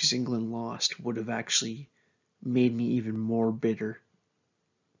bad mood because England lost would have actually made me even more bitter,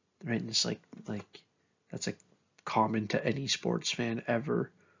 right? And it's like that's like common to any sports fan ever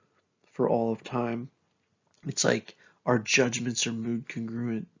for all of time. It's like our judgments are mood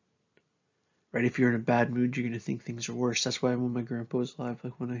congruent, right? If you're in a bad mood, you're gonna think things are worse. That's why when my grandpa was alive,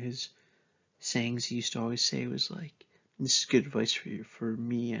 like one of his sayings he used to always say was like, this is good advice for you, for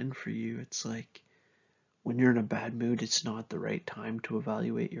me and for you. It's like, when you're in a bad mood, it's not the right time to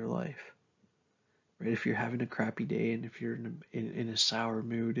evaluate your life, right? If you're having a crappy day and if you're in a sour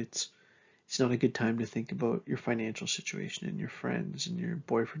mood, it's not a good time to think about your financial situation and your friends and your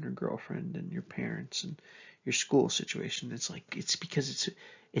boyfriend or girlfriend and your parents and your school situation. It's like, it's because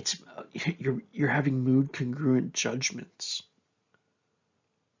you're having mood congruent judgments.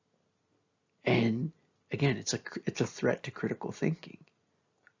 And again, it's a threat to critical thinking.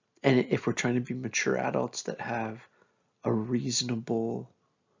 And if we're trying to be mature adults that have a reasonable,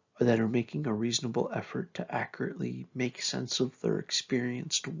 or that are making a reasonable effort to accurately make sense of their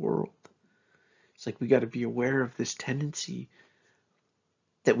experienced world, it's like we got to be aware of this tendency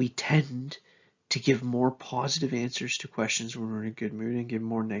that we tend to give more positive answers to questions when we're in a good mood and give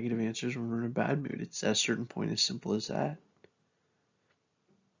more negative answers when we're in a bad mood. It's at a certain point as simple as that.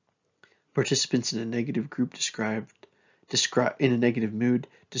 Participants in a negative group in a negative mood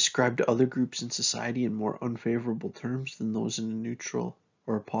described other groups in society in more unfavorable terms than those in a neutral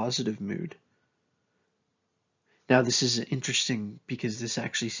or a positive mood. Now, this is interesting because this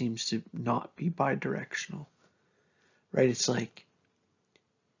actually seems to not be bidirectional, right? It's like,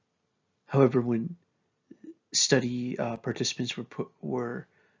 however, when study participants were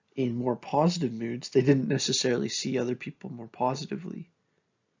in more positive moods, they didn't necessarily see other people more positively,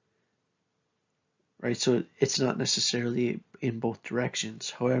 right? So it's not necessarily in both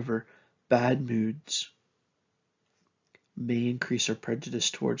directions. However, bad moods may increase our prejudice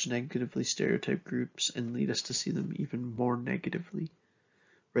towards negatively stereotyped groups and lead us to see them even more negatively,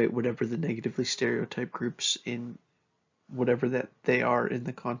 right? Whatever the negatively stereotyped groups in whatever that they are in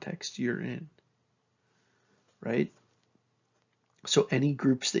the context you're in, right? So any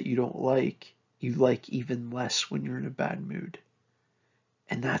groups that you don't like, you like even less when you're in a bad mood.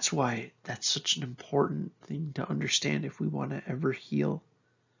 And that's why that's such an important thing to understand if we want to ever heal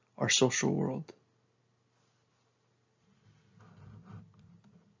our social world.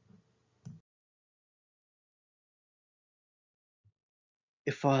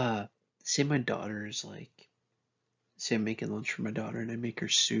 If say my daughter is like, say I'm making lunch for my daughter and I make her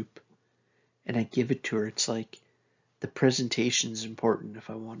soup and I give it to her, it's like the presentation is important if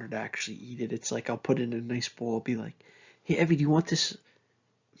I want her to actually eat it. It's like I'll put it in a nice bowl. I'll be like, "Hey, Evie, do you want this?"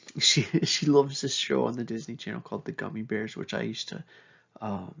 She loves this show on the Disney Channel called The Gummy Bears, which I used to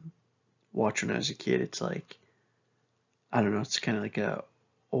um, watch when I was a kid. It's like, I don't know, it's kind of like a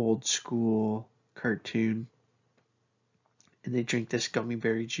old school cartoon, and they drink this gummy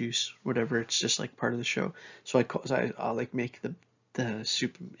berry juice, whatever. It's just like part of the show. So I'll like make the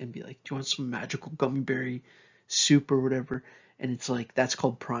soup and be like, "Do you want some magical gummy berry soup or whatever?" And it's like, that's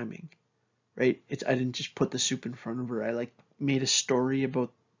called priming, right? I didn't just put the soup in front of her. I like made a story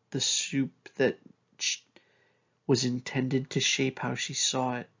about the soup that was intended to shape how she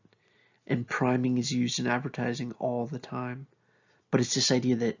saw it. And priming is used in advertising all the time. But it's this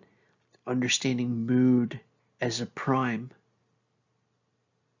idea that understanding mood as a prime,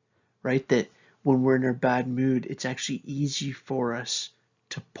 right? That when we're in a bad mood, it's actually easy for us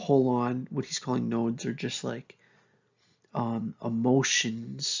to pull on what he's calling nodes, or just like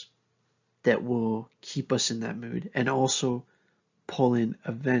emotions that will keep us in that mood, and also pull in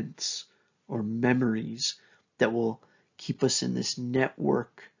events or memories that will keep us in this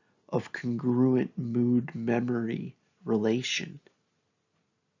network of congruent mood memory relation.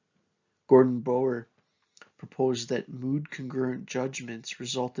 Gordon Boer proposed that mood congruent judgments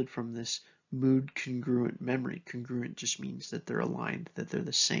resulted from this mood congruent memory. Congruent just means that they're aligned, that they're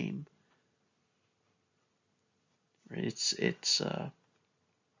the same. Right? So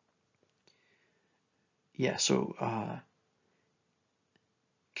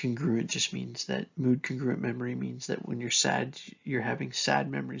congruent just means that mood congruent memory means that when you're sad, you're having sad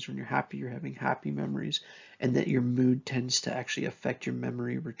memories. When you're happy, you're having happy memories. And that your mood tends to actually affect your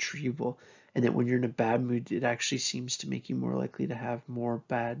memory retrieval. And that when you're in a bad mood, it actually seems to make you more likely to have more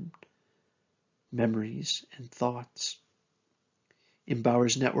bad memories and thoughts. In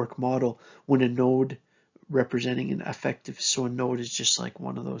Bauer's network model, when a node representing an affective, so a node is just like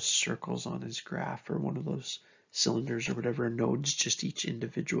one of those circles on his graph or one of those cylinders or whatever. A node's just each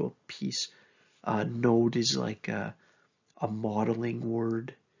individual piece. Node is like a modeling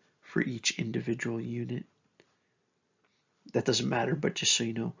word for each individual unit. That doesn't matter, but just so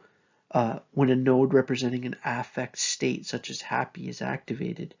you know, when a node representing an affect state such as happy is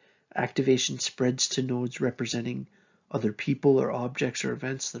activated, activation spreads to nodes representing other people or objects or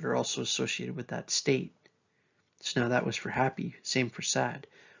events that are also associated with that state. So now that was for happy, same for sad.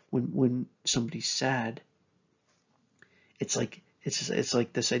 When somebody's sad, it's like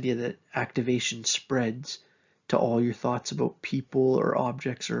this idea that activation spreads to all your thoughts about people or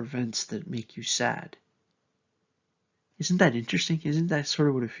objects or events that make you sad. Isn't that interesting? Isn't that sort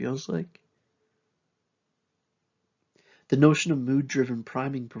of what it feels like? The notion of mood-driven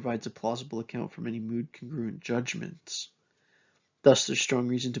priming provides a plausible account for many mood-congruent judgments. Thus, there's strong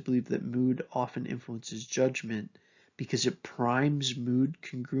reason to believe that mood often influences judgment because it primes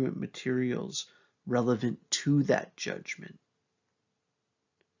mood-congruent materials relevant to that judgment.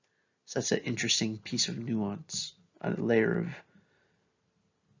 So that's an interesting piece of nuance, a layer of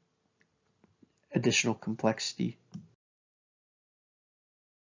additional complexity.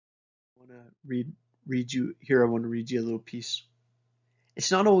 I want to read you here. I want to read you a little piece.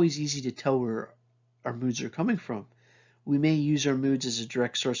 It's not always easy to tell where our moods are coming from. We may use our moods as a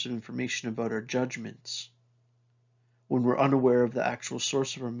direct source of information about our judgments. When we're unaware of the actual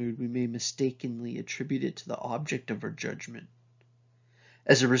source of our mood, we may mistakenly attribute it to the object of our judgment.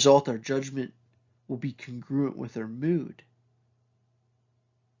 As a result, our judgment will be congruent with our mood.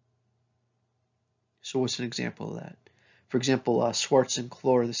 So what's an example of that? For example, Swartz and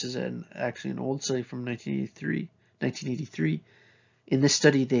Clore, this is actually an old study from 1983. In this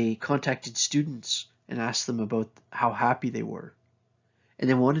study, they contacted students and asked them about how happy they were. And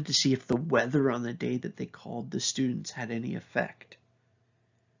they wanted to see if the weather on the day that they called the students had any effect.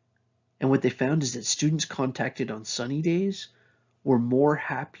 And what they found is that students contacted on sunny days were more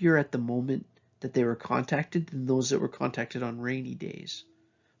happier at the moment that they were contacted than those that were contacted on rainy days.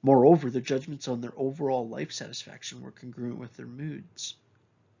 Moreover, their judgments on their overall life satisfaction were congruent with their moods.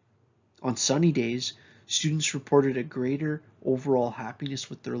 On sunny days, students reported a greater overall happiness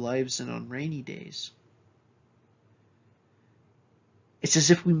with their lives than on rainy days. It's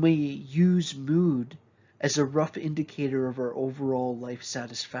as if we may use mood as a rough indicator of our overall life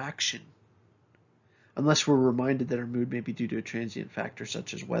satisfaction, unless we're reminded that our mood may be due to a transient factor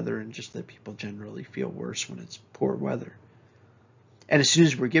such as weather and just that people generally feel worse when it's poor weather. And as soon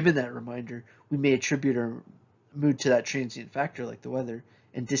as we're given that reminder, we may attribute our mood to that transient factor like the weather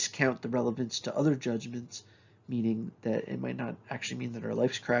and discount the relevance to other judgments, meaning that it might not actually mean that our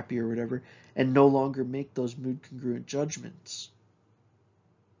life's crappy or whatever, and no longer make those mood congruent judgments.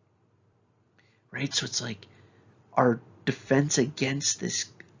 Right? So it's like our defense against this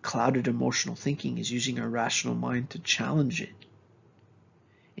clouded emotional thinking is using our rational mind to challenge it.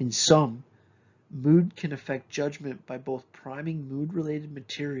 In sum, mood can affect judgment by both priming mood-related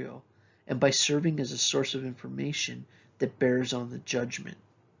material and by serving as a source of information that bears on the judgment.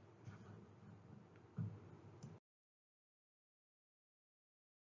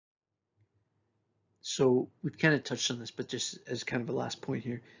 So we've kind of touched on this, but just as kind of a last point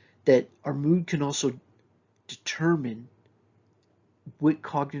here, that our mood can also determine what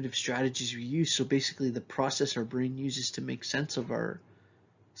cognitive strategies we use. So basically the process our brain uses to make sense of our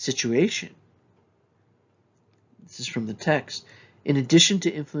situation. This is from the text. In addition to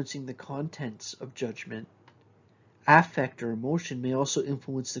influencing the contents of judgment, affect or emotion may also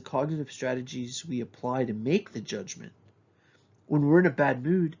influence the cognitive strategies we apply to make the judgment. When we're in a bad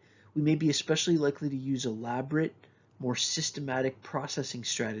mood, we may be especially likely to use elaborate, more systematic processing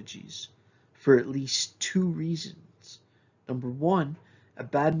strategies for at least two reasons. Number one, a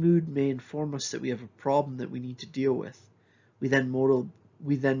bad mood may inform us that we have a problem that we need to deal with. We then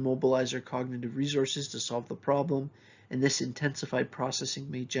mobilize our cognitive resources to solve the problem, and this intensified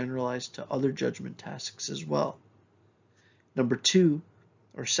processing may generalize to other judgment tasks as well. Number two,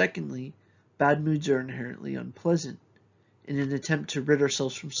 or secondly, bad moods are inherently unpleasant. In an attempt to rid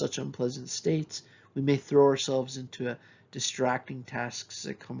ourselves from such unpleasant states, we may throw ourselves into distracting tasks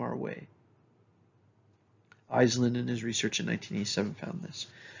that come our way. Aislinn in his research in 1987 found this.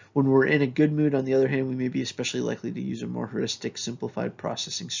 When we're in a good mood, on the other hand, we may be especially likely to use a more heuristic, simplified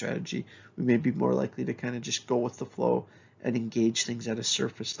processing strategy. We may be more likely to kind of just go with the flow and engage things at a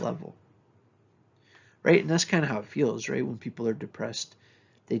surface level. Right? And that's kind of how it feels, right? When people are depressed,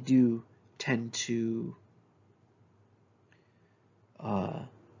 they do tend to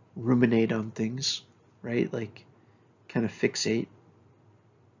ruminate on things, right? Like kind of fixate.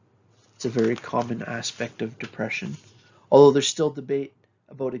 It's a very common aspect of depression. Although there's still debate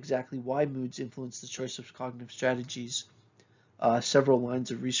about exactly why moods influence the choice of cognitive strategies, several lines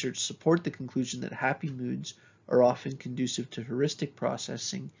of research support the conclusion that happy moods are often conducive to heuristic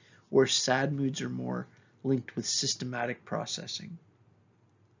processing, where sad moods are more linked with systematic processing.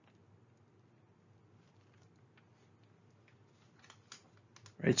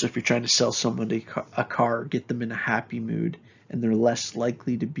 Right? So if you're trying to sell somebody a car, get them in a happy mood, and they're less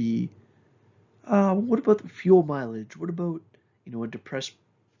likely to be, what about the fuel mileage? What about, a depressed,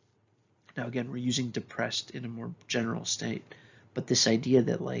 now again, we're using depressed in a more general state, but this idea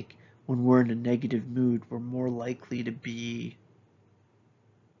that like when we're in a negative mood, we're more likely to be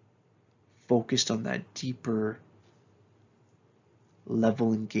focused on that deeper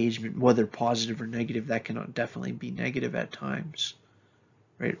level engagement, whether positive or negative. That can definitely be negative at times,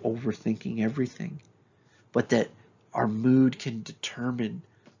 right? Overthinking everything, but that our mood can determine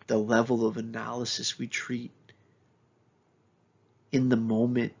the level of analysis we treat in the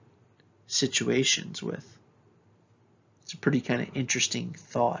moment situations with. It's a pretty kind of interesting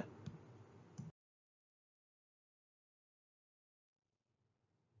thought.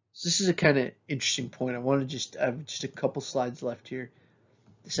 So this is a kind of interesting point. I have just a couple slides left here.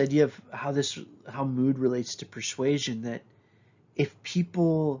 This idea of how mood relates to persuasion, that if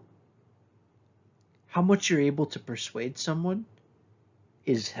people, how much you're able to persuade someone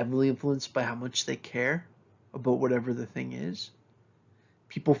is heavily influenced by how much they care about whatever the thing is.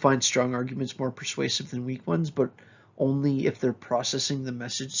 People find strong arguments more persuasive than weak ones, but only if they're processing the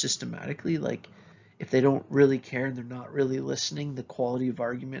message systematically. Like if they don't really care and they're not really listening, the quality of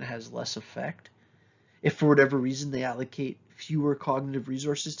argument has less effect. If for whatever reason they allocate fewer cognitive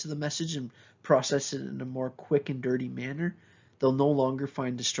resources to the message and process it in a more quick and dirty manner, they'll no longer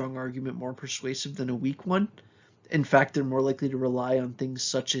find a strong argument more persuasive than a weak one. In fact, they're more likely to rely on things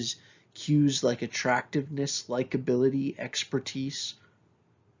such as cues like attractiveness, likability, expertise.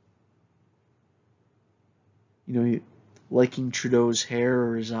 Liking Trudeau's hair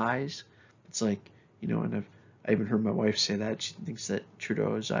or his eyes. It's like, and I even heard my wife say that she thinks that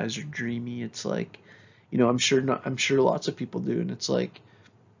Trudeau's eyes are dreamy. It's like, I'm sure lots of people do, and it's like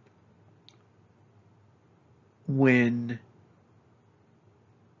when,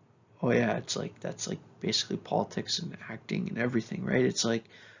 oh yeah, it's like that's like basically politics and acting and everything, right? It's like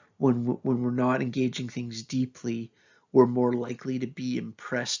when we're not engaging things deeply, we're more likely to be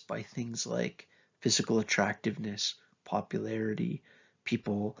impressed by things like physical attractiveness, popularity,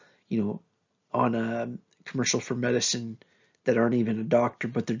 people, on a commercial for medicine that aren't even a doctor,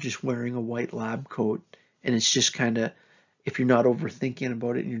 but they're just wearing a white lab coat. And it's just kind of, if you're not overthinking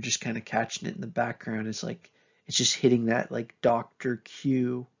about it and you're just kind of catching it in the background, it's like, it's just hitting that like doctor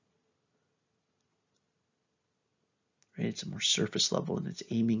cue, right? It's a more surface level and it's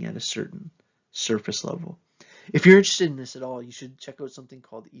aiming at a certain surface level. If you're interested in this at all, you should check out something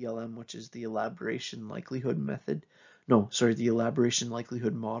called ELM, which is the elaboration likelihood method. No, sorry, the elaboration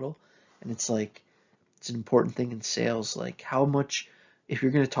likelihood model. And it's like, it's an important thing in sales. Like how much, if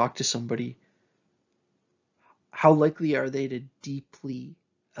you're going to talk to somebody, how likely are they to deeply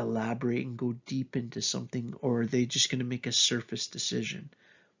elaborate and go deep into something, or are they just going to make a surface decision?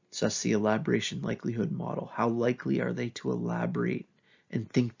 So that's the elaboration likelihood model. How likely are they to elaborate and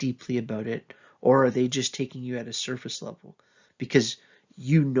think deeply about it, or are they just taking you at a surface level? Because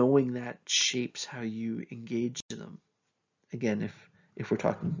you knowing that shapes how you engage them. Again, if we're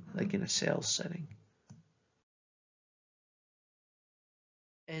talking like in a sales setting.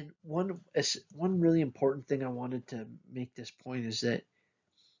 And one really important thing I wanted to make this point is that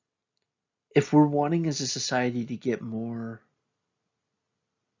if we're wanting as a society to get more,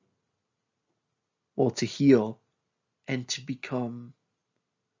 well, to heal and to become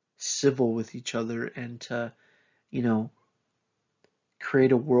civil with each other and to, you know,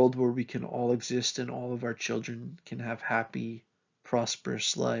 create a world where we can all exist and all of our children can have happy,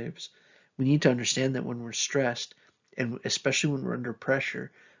 prosperous lives, we need to understand that when we're stressed, and especially when we're under pressure,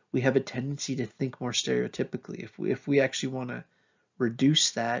 we have a tendency to think more stereotypically. If we actually want to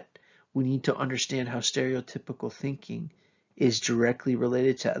reduce that, we need to understand how stereotypical thinking is directly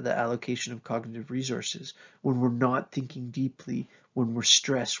related to the allocation of cognitive resources. When we're not thinking deeply, when we're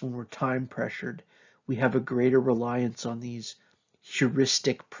stressed, when we're time pressured, we have a greater reliance on these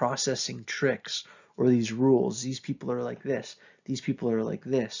heuristic processing tricks or these rules. These people are like this. These people are like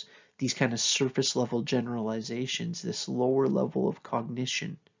this. These kind of surface level generalizations, this lower level of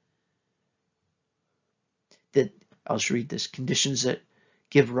cognition that, I'll just read this, conditions that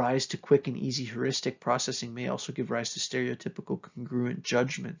give rise to quick and easy heuristic processing may also give rise to stereotypical congruent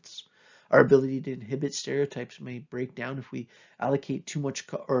judgments. Our ability to inhibit stereotypes may break down if we allocate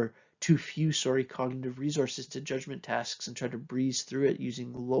too few cognitive resources to judgment tasks and try to breeze through it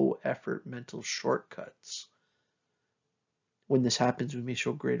using low effort mental shortcuts. When this happens, we may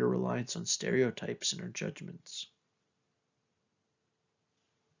show greater reliance on stereotypes in our judgments.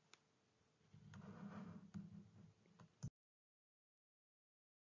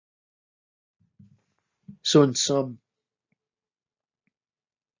 So in sum,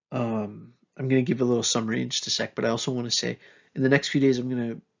 I'm going to give a little summary in just a sec, but I also want to say in the next few days, I'm going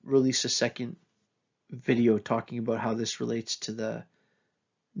to release a second video talking about how this relates to the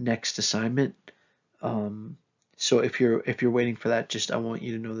next assignment. So if you're waiting for that, just I want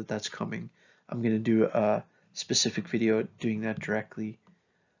you to know that that's coming. I'm going to do a specific video doing that directly.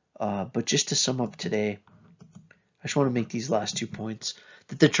 But just to sum up today, I just want to make these last 2 points.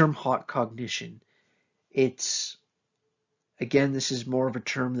 That the term hot cognition, it's, again, this is more of a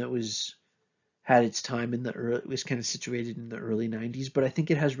term that had its time in the early, was kind of situated in the early 90s, but I think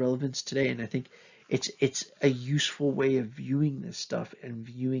it has relevance today, and I think it's a useful way of viewing this stuff and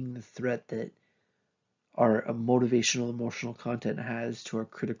viewing the threat that our motivational emotional content has to our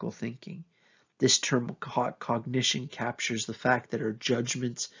critical thinking. This term hot cognition captures the fact that our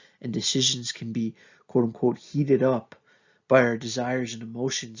judgments and decisions can be quote unquote heated up by our desires and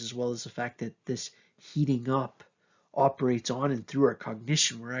emotions, as well as the fact that this heating up operates on and through our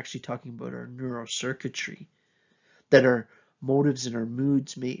cognition. We're actually talking about our neurocircuitry, that our motives and our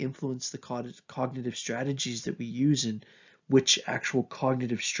moods may influence the cognitive strategies that we use and which actual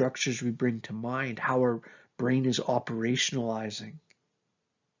cognitive structures we bring to mind, how our brain is operationalizing.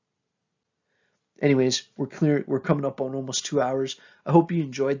 Anyways, we're coming up on almost 2 hours. I hope you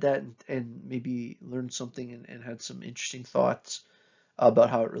enjoyed that and maybe learned something and had some interesting thoughts about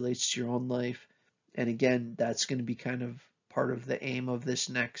how it relates to your own life. And again, that's going to be kind of part of the aim of this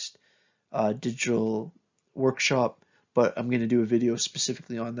next digital workshop, but I'm going to do a video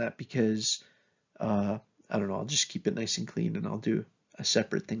specifically on that because I don't know, I'll just keep it nice and clean and I'll do a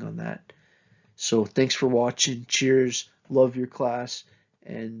separate thing on that. So thanks for watching. Cheers. Love your class,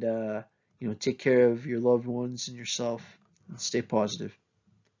 and take care of your loved ones and yourself and stay positive.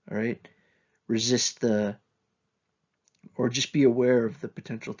 All right. Resist or just be aware of the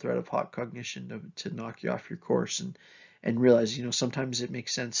potential threat of hot cognition to knock you off your course, and realize, sometimes it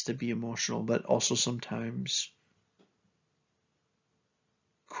makes sense to be emotional, but also sometimes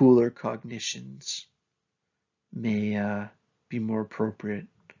cooler cognitions may be more appropriate.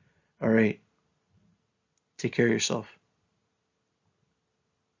 All right. Take care of yourself.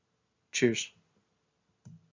 Cheers.